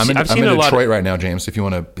 Yeah, I'm in Detroit right now, James. If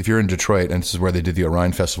you're in Detroit, and this is where they did the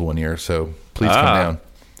Orion Festival one year, so please come down.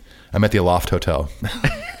 I'm at the Aloft Hotel.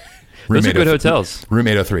 Those are good hotels. Room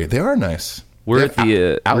 803. They are nice. We're at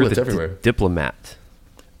the outlets everywhere. Diplomat.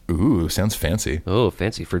 Ooh, sounds fancy. Oh,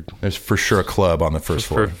 fancy There's for sure a club on the first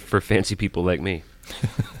floor for fancy people like me.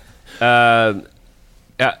 I've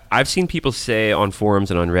seen people say on forums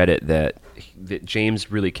and on Reddit that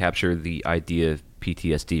James really captured the idea of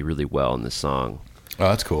PTSD really well in this song. Oh,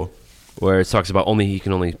 that's cool. Where it talks about he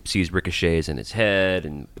can only sees ricochets in his head,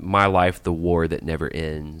 and my life, the war that never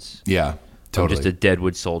ends. Yeah, totally. I'm just a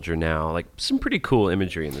deadwood soldier now. Like, some pretty cool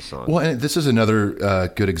imagery in the song. Well, and this is another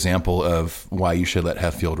good example of why you should let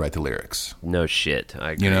Hetfield write the lyrics. No shit.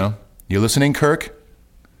 I agree. You listening, Kirk?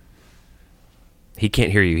 He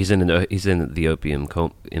can't hear you. He's in the opium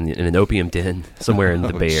in an opium den somewhere in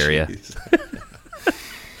the Bay Area.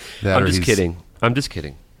 I'm just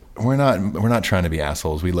kidding. We're not trying to be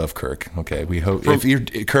assholes. We love Kirk. Okay, we hope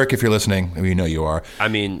if you're listening, we know you are. I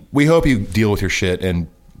mean, we hope you deal with your shit and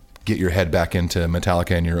get your head back into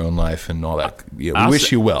Metallica and your own life and all that. We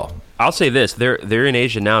wish you well. I'll say this: they're in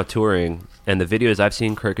Asia now touring, and the videos I've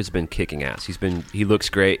seen, Kirk has been kicking ass. He looks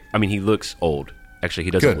great. I mean, he looks old. Actually,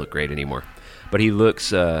 he doesn't look great anymore, but he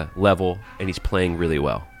looks level, and he's playing really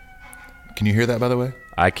well. Can you hear that, by the way?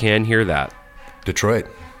 I can hear that. Detroit.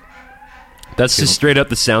 That's just straight up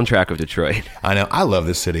the soundtrack of Detroit. I know. I love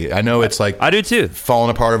this city. I know it's like I do too. Fallen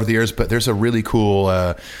apart over the years, but there's a really cool,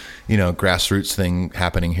 grassroots thing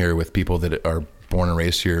happening here with people that are born and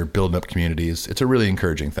raised here, building up communities. It's a really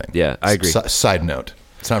encouraging thing. Yeah, I agree. Side note.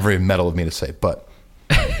 It's not very metal of me to say, but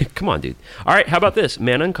come on, dude. All right, how about this?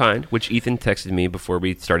 Man Unkind, which Ethan texted me before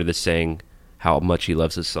we started this saying how much he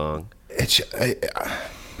loves this song.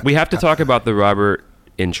 We have to talk about the Robert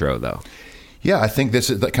intro, though. Yeah, I think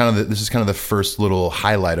this is kind of the first little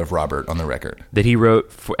highlight of Robert on the record that he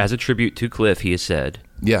wrote as a tribute to Cliff. He has said,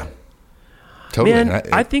 "Yeah, totally." Man,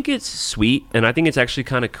 I think it's sweet, and I think it's actually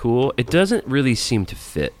kind of cool. It doesn't really seem to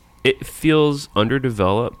fit. It feels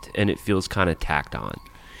underdeveloped, and it feels kind of tacked on.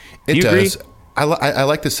 It does. I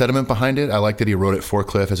like the sentiment behind it. I like that he wrote it for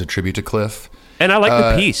Cliff as a tribute to Cliff. And I like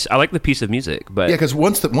the piece. I like the piece of music, but yeah, because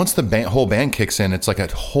once the whole band kicks in, it's like a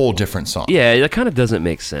whole different song. Yeah, that kind of doesn't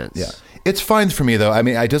make sense. Yeah. It's fine for me, though. I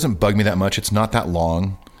mean, it doesn't bug me that much. It's not that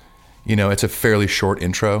long. It's a fairly short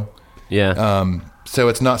intro. Yeah. So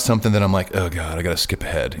it's not something that I'm like, oh, God, I got to skip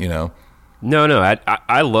ahead, No.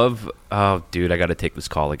 I love... Oh, dude, I got to take this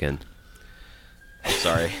call again.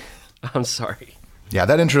 I'm sorry. Yeah,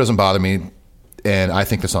 that intro doesn't bother me, and I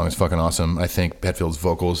think the song is fucking awesome. I think Hetfield's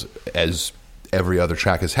vocals, as every other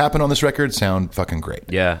track has happened on this record, sound fucking great.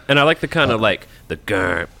 Yeah, and I like the kind of like the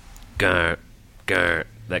gurr, gurr, gurr,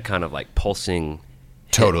 that kind of like pulsing.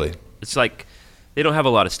 Totally. Hit. It's like they don't have a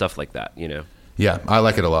lot of stuff like that, Yeah, I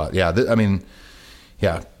like it a lot. Yeah, I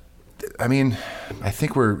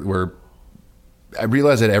think I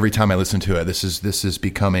realize that every time I listen to it, this is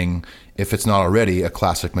becoming, if it's not already, a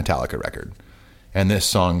classic Metallica record, and this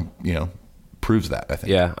song, proves that. I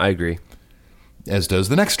think. Yeah, I agree. As does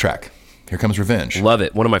the next track. Here Comes Revenge. Love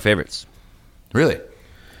it. One of my favorites. Really?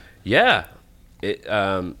 Yeah. It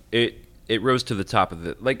rose to the top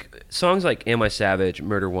of songs like Am I Savage,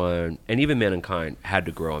 Murder One, and even Man Unkind had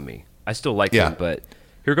to grow on me. I still like them, but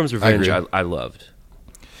Here Comes Revenge I loved.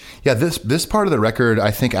 Yeah, this part of the record,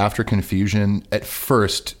 I think after Confusion, at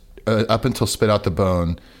first, up until Spit Out the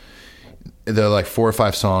Bone, the 4 or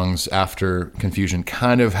 5 songs after Confusion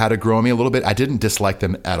kind of had to grow on me a little bit. I didn't dislike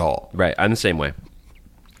them at all. Right, I'm the same way.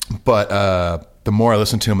 But the more I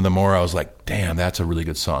listened to them, the more I was like, damn, that's a really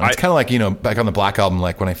good song. It's kind of like, back on the Black Album,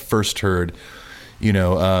 like when I first heard,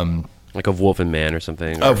 like of Wolf and Man or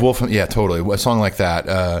something. Of Wolf, yeah, totally. A song like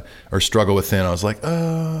that, or Struggle Within, I was like,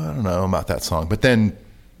 I don't know about that song. But then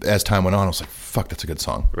as time went on, I was like, fuck, that's a good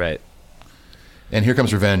song. Right. And Here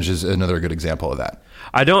Comes Revenge is another good example of that.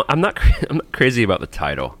 I'm not crazy about the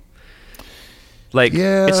title. Like,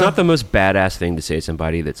 Yeah. it's not the most badass thing to say to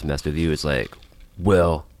somebody that's messed with you. It's like,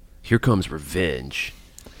 well, here comes revenge.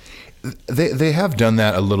 They have done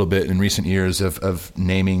that a little bit in recent years of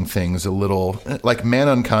naming things a little, like Man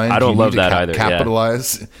Unkind. I don't you love need to that either, yeah.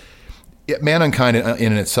 Capitalize. Yeah, Man Unkind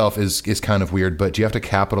in itself is kind of weird, but you have to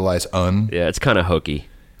capitalize un. Yeah, it's kind of hokey.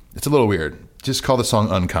 It's a little weird. Just call the song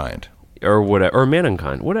Unkind. Or whatever. Or Man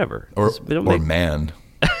Unkind. Whatever. Or Don't make- Man.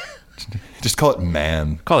 Just call it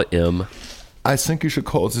Man. Call it M. I think you should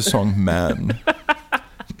call this song Man.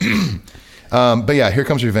 But yeah, Here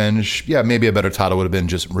Comes Revenge. Yeah, maybe a better title would have been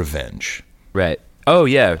just Revenge. Right. Oh,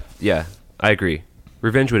 yeah. Yeah. I agree.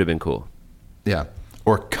 Revenge would have been cool. Yeah.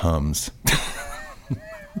 Or Comes.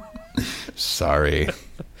 Sorry.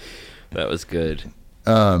 That was good.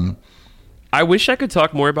 I wish I could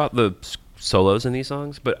talk more about the solos in these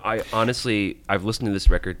songs, but I've listened to this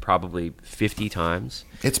record probably 50 times.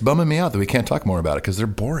 It's bumming me out that we can't talk more about it because they're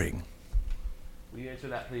boring. Will you answer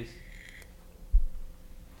that, please?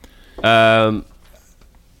 I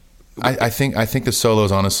think the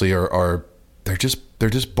solos honestly are they're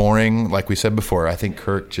just boring. Like we said before, I think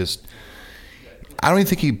Kirk I don't even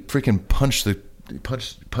think he freaking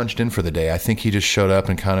punched in for the day. I think he just showed up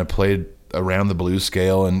and kind of played around the blues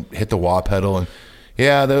scale and hit the wah pedal and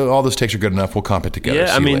all those takes are good enough. We'll comp it together. Yeah,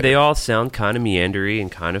 See I you mean, later. they all sound kind of meandery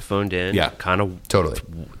and kind of phoned in. Yeah, kind of totally.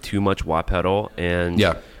 Too much wah pedal, and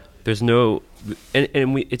Yeah. there's no,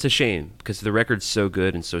 it's a shame because the record's so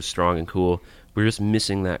good and so strong and cool. We're just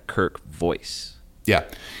missing that Kirk voice. Yeah.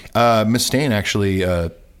 Mustaine actually, I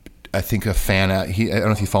think a fan, I don't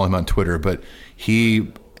know if you follow him on Twitter, but he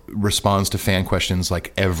responds to fan questions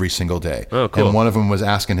like every single day. Oh, cool. And one of them was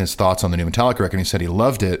asking his thoughts on the new Metallica record. And he said he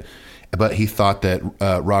loved it, but he thought that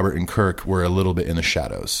Robert and Kirk were a little bit in the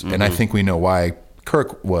shadows. And I think we know why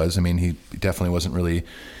Kirk was. I mean, he definitely wasn't really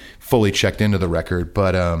fully checked into the record,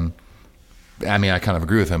 but I mean, I kind of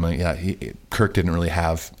agree with him. Yeah, Kirk didn't really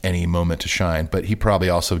have any moment to shine, but he probably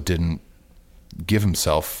also didn't give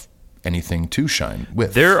himself anything to shine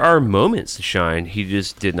with. There are moments to shine. He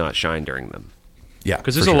just did not shine during them. Yeah,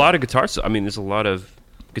 Because there's a lot of guitar. I mean, there's a lot of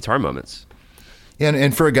guitar moments. Yeah,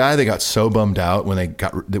 and for a guy that got so bummed out when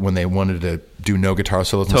they wanted to do no guitar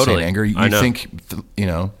solos in Totally. Saint Anger, I you know. think,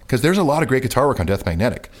 because there's a lot of great guitar work on Death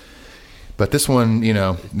Magnetic, but this one,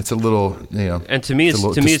 it's a little, And to me,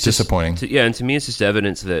 it's disappointing. And to me, it's just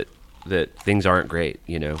evidence that things aren't great.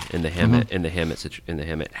 In the Hammett in the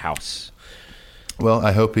Hammett house. Well,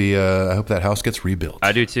 I hope that house gets rebuilt.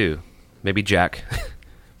 I do too. Maybe Jack.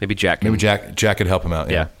 Maybe Jack. Maybe Jack could help him out.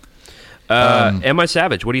 Yeah. Am I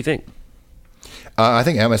Savage? What do you think? I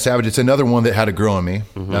think Am I Savage. It's another one that had to grow on me.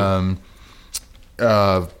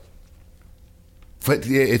 But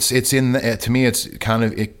it's in to me. It's kind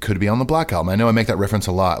of, it could be on the Black Album. I know I make that reference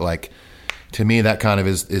a lot. Like, to me, that kind of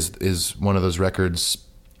is one of those records.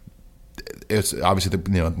 It's obviously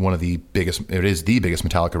one of the biggest. It is the biggest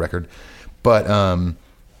Metallica record, but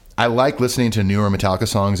I like listening to newer Metallica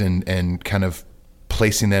songs and kind of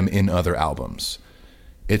placing them in other albums.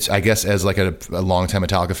 It's, I guess, as like a longtime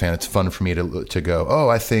Metallica fan, it's fun for me to go, oh,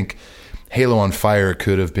 I think Halo on Fire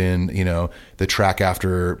could have been, the track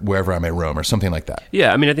after Wherever I May Roam or something like that.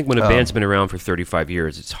 Yeah, I mean, I think when a band's been around for 35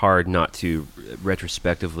 years, it's hard not to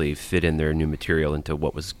retrospectively fit in their new material into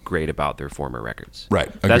what was great about their former records. Right.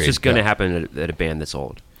 That's Agreed. just going to Yeah. happen at a band that's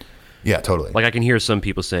old. Yeah, totally. Like, I can hear some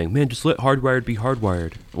people saying, man, just let Hardwired be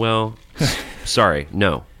Hardwired. Well, sorry,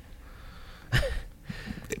 no.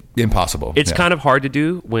 Impossible. It's Yeah. kind of hard to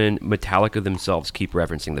do when Metallica themselves keep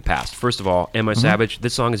referencing the past. First of all, Am I Savage?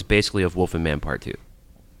 This song is basically of Wolf and Man Part 2.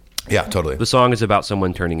 Yeah, totally. The song is about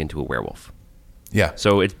someone turning into a werewolf. Yeah,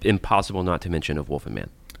 So it's impossible not to mention of Wolf and Man.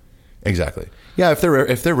 exactly. Yeah, if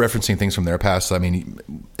they're referencing things from their past, I mean,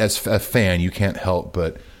 as a fan, you can't help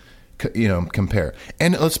but compare.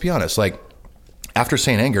 And let's be honest, like after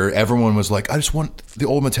Saint Anger, everyone was like, I just want the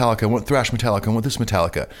old Metallica, I want thrash Metallica, I want this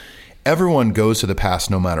Metallica. Everyone goes to the past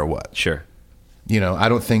no matter what. Sure. I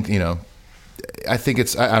don't think, I think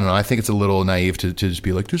it's, I don't know, I think it's a little naive to just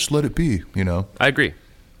be like, just let it be, I agree.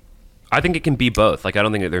 I think it can be both. Like, I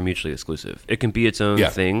don't think that they're mutually exclusive. It can be its own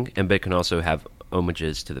thing, but it can also have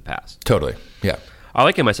homages to the past. Totally. Yeah. I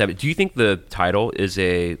like Am I Savage. Do you think the title is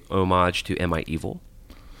a homage to Am I Evil?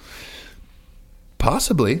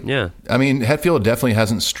 Possibly. Yeah. I mean, Hetfield definitely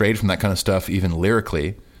hasn't strayed from that kind of stuff, even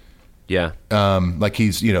lyrically. Yeah. Like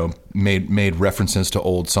he's, made references to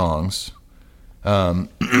old songs.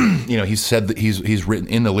 He said that he's written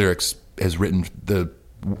in the lyrics, has written the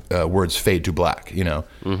words fade to black,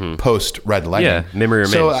 post Ride the Lightning. Yeah, memory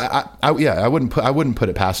remains. So I wouldn't put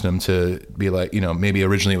it past him to be like, maybe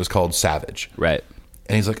originally it was called Savage. Right.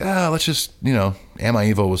 And he's like, let's just, Am I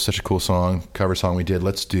Evil was such a cool cover song we did.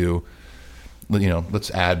 Let's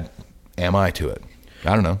add Am I to it.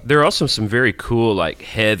 I don't know. There are also some very cool, like,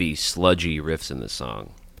 heavy, sludgy riffs in this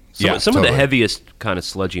song. Some of the totally. heaviest kind of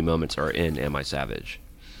sludgy moments are in Am I Savage?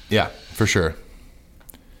 Yeah, for sure.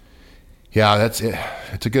 Yeah, that's it.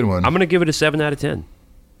 It's a good one. I'm going to give it a 7 out of 10.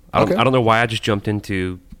 Okay. I don't know why I just jumped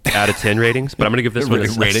into out of 10 ratings, but I'm going to give this one a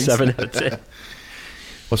Ratings? 7 out of 10.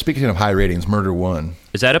 Well, speaking of high ratings, Murder One.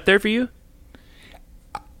 Is that up there for you?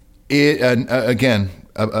 Again,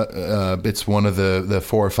 it's one of the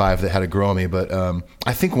 4 or 5 that had to grow on me. But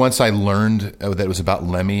I think once I learned that it was about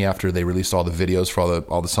Lemmy after they released all the videos for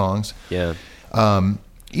all the songs. Yeah.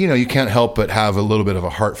 You can't help but have a little bit of a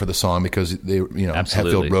heart for the song because Absolutely.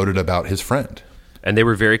 Hetfield wrote it about his friend. And they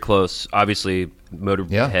were very close. Obviously,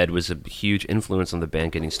 Motorhead was a huge influence on the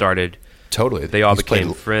band getting started. Totally. They all He's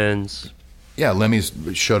became friends. Yeah, Lemmy's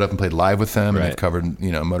showed up and played live with them, Right. and they've covered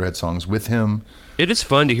Motorhead songs with him. It is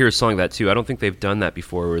fun to hear a song like that too. I don't think they've done that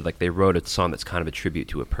before, where like they wrote a song that's kind of a tribute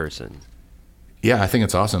to a person. Yeah, I think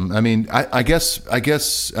it's awesome. I mean, I guess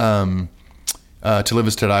To Live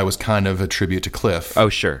Is to Die was kind of a tribute to Cliff. Oh,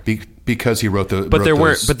 sure. Because he wrote the. But there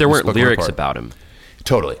weren't spoken lyrics part. about him.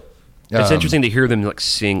 Totally. It's interesting to hear them like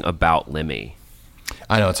sing about Lemmy.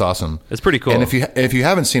 I know, it's awesome. It's pretty cool. And if you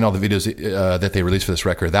haven't seen all the videos that they released for this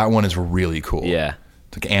record, that one is really cool. Yeah.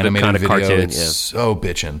 It's like animated kind of video. cartoon, It's yeah. so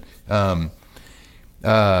bitchin'.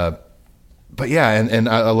 But yeah, and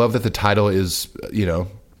I love that the title is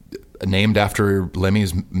named after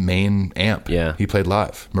Lemmy's main amp. Yeah. He played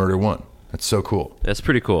live, Murder One. That's so cool. That's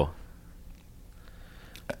pretty cool.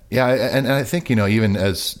 Yeah, and I think even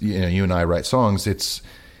as you and I write songs, it's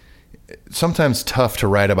sometimes tough to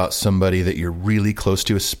write about somebody that you're really close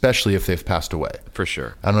to, especially if they've passed away. For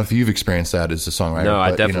sure. I don't know if you've experienced that as a songwriter. No, I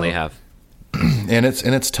but, definitely have. And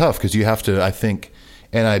it's tough because you have to, I think,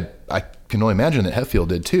 and I can only imagine that Hetfield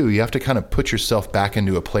did too. You have to kind of put yourself back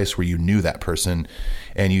into a place where you knew that person,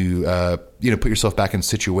 and you put yourself back in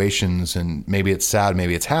situations, and maybe it's sad,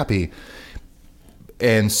 maybe it's happy,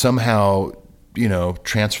 and somehow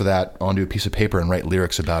transfer that onto a piece of paper and write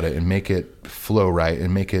lyrics about it and make it flow right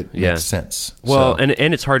and make it make sense. Well, So-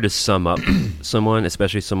 and it's hard to sum up someone,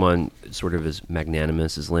 especially someone sort of as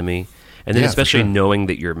magnanimous as Lemmy. And then Yeah, for especially sure. knowing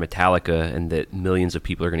that you're Metallica and that millions of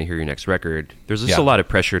people are going to hear your next record, there's just Yeah. a lot of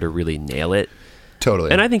pressure to really nail it.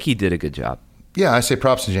 totally. And I think he did a good job. Yeah, I say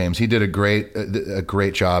props to James. He did a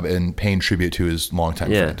great job in paying tribute to his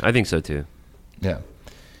longtime Yeah, friend. I think so too. Yeah.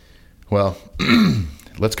 Well,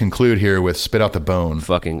 let's conclude here with Spit Out the Bone.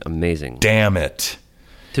 Fucking amazing. Damn it.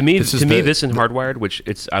 To me, This is this and Hardwired, which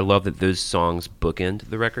I love that those songs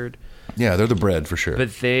bookend the record, Yeah, they're the bread for sure.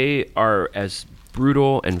 but they are as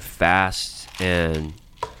brutal and fast and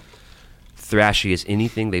thrashy as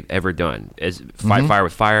anything they've ever done. As Fight Fire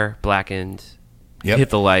with Fire, Blackened, Yep. Hit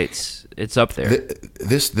the Lights, it's up there.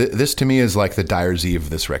 This to me is like the Dyer's Eve of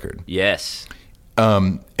this record. Yes.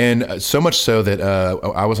 And so much so that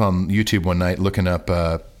I was on YouTube one night looking up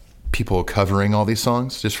people covering all these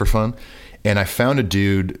songs just for fun. And I found a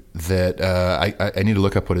dude that I need to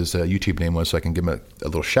look up what his YouTube name was so I can give him a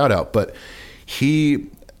little shout out. But he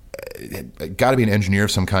got to be an engineer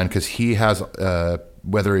of some kind because he has,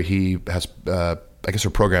 whether he has, I guess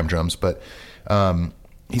they're program drums, but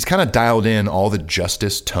he's kind of dialed in all the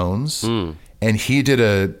Justice tones. And he did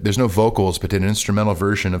there's no vocals, but did an instrumental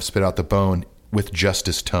version of Spit Out the Bone with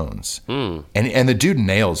Justice tones. And the dude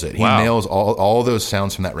nails it. He Wow. nails all those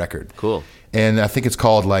sounds from that record. Cool. And I think it's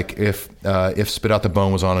called like if Spit Out the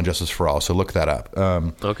Bone was on Justice for All. So look that up.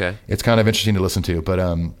 Okay. It's kind of interesting to listen to, but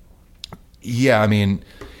yeah, I mean,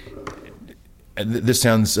 this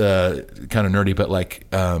sounds kind of nerdy, but like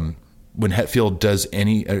when Hetfield does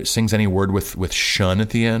sings any word with shun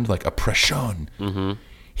at the end, like oppression.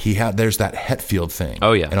 There's that Hetfield thing.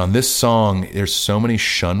 Oh, yeah. And on this song, there's so many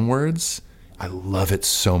shun words. I love it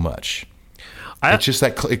so much. It's just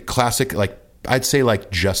that classic, like I'd say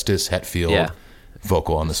like Justice Hetfield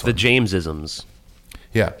vocal on this The one. Jamesisms.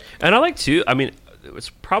 Yeah. And I like too, I mean, it's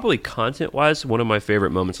probably content-wise one of my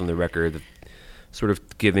favorite moments on the record, sort of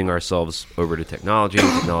giving ourselves over to technology,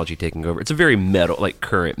 technology taking over. It's a very metal, like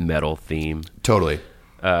current metal theme. Totally.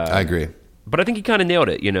 I agree. But I think he kind of nailed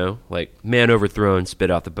it, like man overthrown,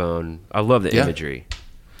 spit out the bone. I love the Yeah. imagery.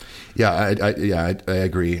 Yeah, I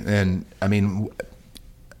agree. And I mean,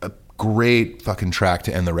 a great fucking track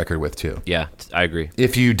to end the record with too. Yeah, I agree.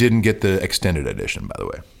 If you didn't get the extended edition, by the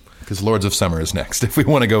way, because Lords of Summer is next. If we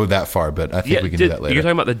want to go that far, but I think we can do that later. You're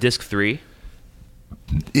talking about the disc 3?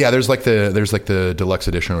 Yeah, there's like the deluxe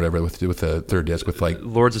edition or whatever with the third disc with like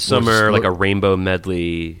Lords of Summer, like a rainbow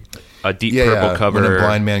medley, a deep purple cover. When a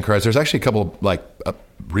Blind Man Cries. There's actually a couple like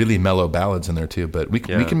really mellow ballads in there too. But we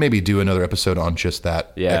can maybe do another episode on just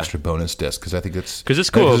that extra bonus disc because I think it's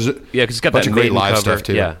cool. Because it's got that great live cover. stuff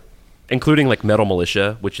too. Yeah, including like Metal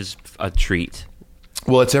Militia, which is a treat.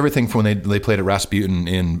 Well, it's everything from when they played at Rasputin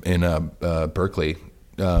in Berkeley.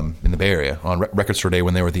 In the Bay Area on Record Store Day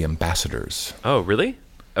when they were the ambassadors. Oh, really?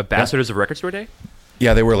 Ambassadors of Record Store Day?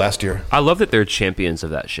 Yeah, they were last year. I love that they're champions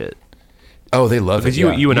of that shit. Oh, they love it. Because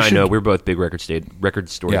you and I know we're both big Record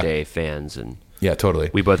Store Day fans, and yeah,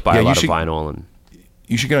 totally. We both buy a lot of vinyl. And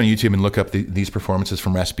you should get on YouTube and look up these performances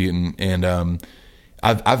from Rasputin. And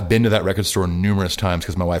I've been to that record store numerous times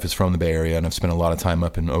because my wife is from the Bay Area, and I've spent a lot of time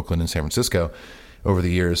up in Oakland and San Francisco over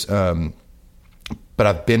the years. But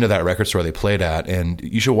I've been to that record store they played at, and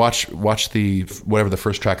you should watch the whatever the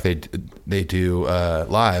first track they do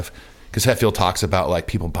live, because Hetfield talks about like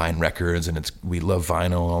people buying records and we love vinyl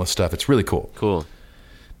and all this stuff. It's really cool. Cool.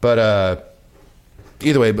 But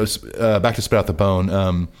either way, back to Spit Out the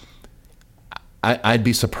Bone. I'd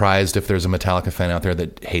be surprised if there's a Metallica fan out there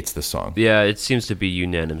that hates this song. Yeah, it seems to be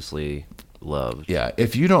unanimously loved. Yeah,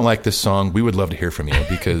 if you don't like this song, we would love to hear from you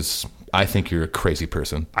because I think you're a crazy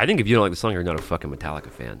person. I think if you don't like the song, you're not a fucking Metallica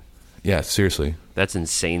fan. Yeah, seriously. That's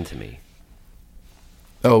insane to me.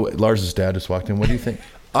 Oh, Lars's dad just walked in. What do you think?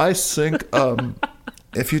 I think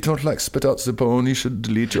if you don't like Spit Out the Bone, you should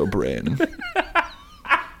delete your brain.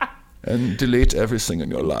 And delete everything in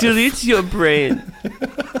your life. Delete your brain.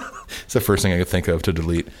 It's the first thing I could think of to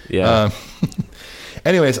delete. Yeah.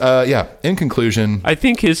 Anyways, yeah, in conclusion. I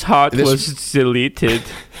think his heart was deleted.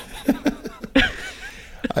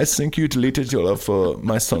 I think you deleted your love for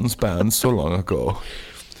my son's band so long ago.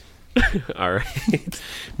 All right.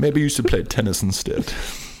 Maybe you should play tennis instead.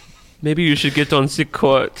 Maybe you should get on the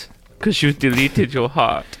court because you deleted your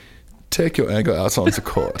heart. Take your anger out on the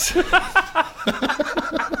court.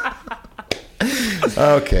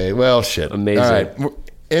 Okay, well, shit. Amazing. All right.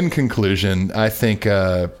 In conclusion, I think, Spit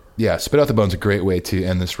Out the Bone's a great way to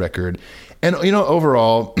end this record. And,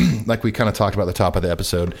 overall, like we kind of talked about at the top of the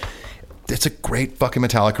episode, it's a great fucking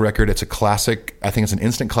Metallica record. It's a classic. I think it's an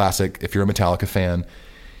instant classic if you're a Metallica fan.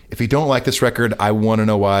 If you don't like this record, I want to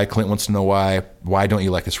know why. Clint wants to know why. Why don't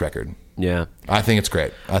you like this record? Yeah. I think it's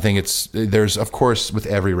great. I think there's, of course, with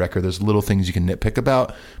every record, there's little things you can nitpick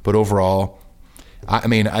about. But overall, I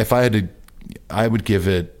mean, if I had to, I'd give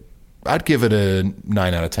it a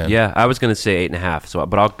 9 out of 10. Yeah, I was going to say 8.5.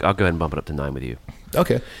 But I'll go ahead and bump it up to 9 with you.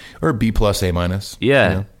 Okay. Or B+, A-.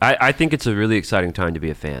 Yeah. I think it's a really exciting time to be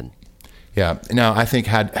a fan. Yeah. Now, I think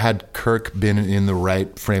had Kirk been in the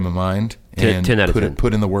right frame of mind and 10 out of 10.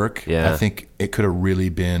 put in the work, yeah. I think it could have really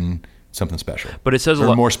been something special. But it says a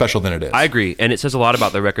lot more special than it is. I agree. And it says a lot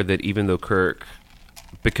about the record that even though Kirk,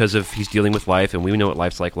 because of he's dealing with life, and we know what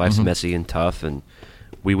life's like, life's messy and tough, and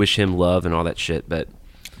we wish him love and all that shit, but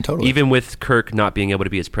totally. Even with Kirk not being able to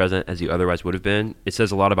be as present as he otherwise would have been, it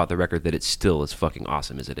says a lot about the record that it's still as fucking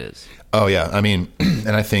awesome as it is. Oh, yeah. I mean,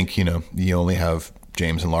 and I think, you only have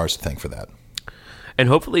James and Lars to thank for that. And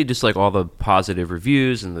hopefully just like all the positive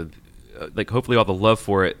reviews and hopefully all the love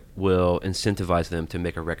for it will incentivize them to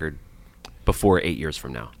make a record before 8 years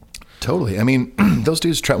from now. Totally. I mean, those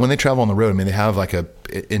dudes, when they travel on the road, I mean, they have like a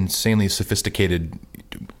insanely sophisticated,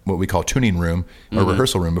 what we call tuning room or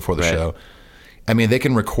rehearsal room before the show. I mean, they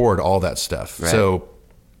can record all that stuff. Right. So,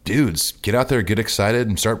 dudes, get out there, get excited,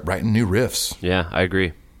 and start writing new riffs. Yeah, I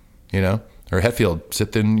agree. Or Hetfield,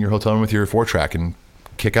 sit in your hotel room with your 4-track and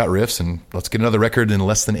kick out riffs, and let's get another record in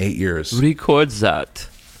less than 8 years. Record that.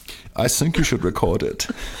 I think you should record it.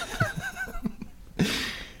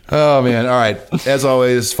 Oh, man. All right. As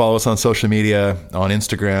always, follow us on social media. On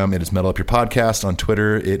Instagram, it is Metal Up Your Podcast. On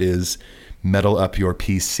Twitter, it is Metal Up Your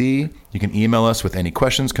PC. You can email us with any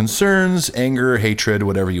questions, concerns, anger, hatred,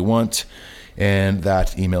 whatever you want. And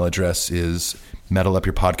that email address is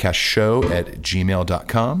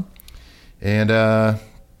metalupyourpodcastshow@gmail.com. And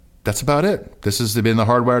that's about it. This has been the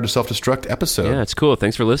Hardwired to Self-Destruct episode. Yeah, it's cool.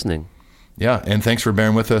 Thanks for listening. Yeah, and thanks for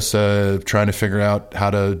bearing with us trying to figure out how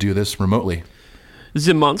to do this remotely.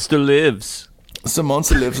 The monster lives. The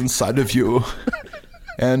monster lives inside of you.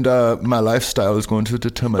 And my lifestyle is going to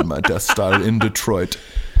determine my death style in Detroit.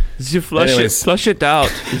 Flush it out.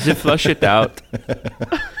 Flush it out.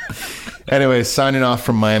 Anyways, signing off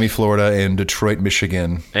from Miami, Florida, and Detroit,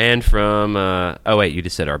 Michigan. And from, you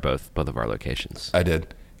just said both of our locations. I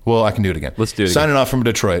did. Well, I can do it again. Let's do it again. Signing off from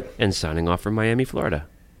Detroit. And signing off from Miami, Florida.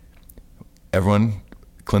 Everyone,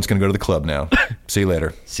 Clint's going to go to the club now. See you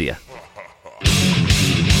later. See ya.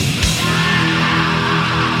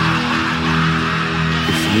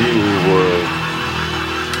 you were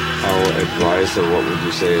our advisor, what would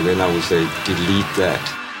you say? Then I would say delete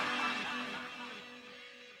that.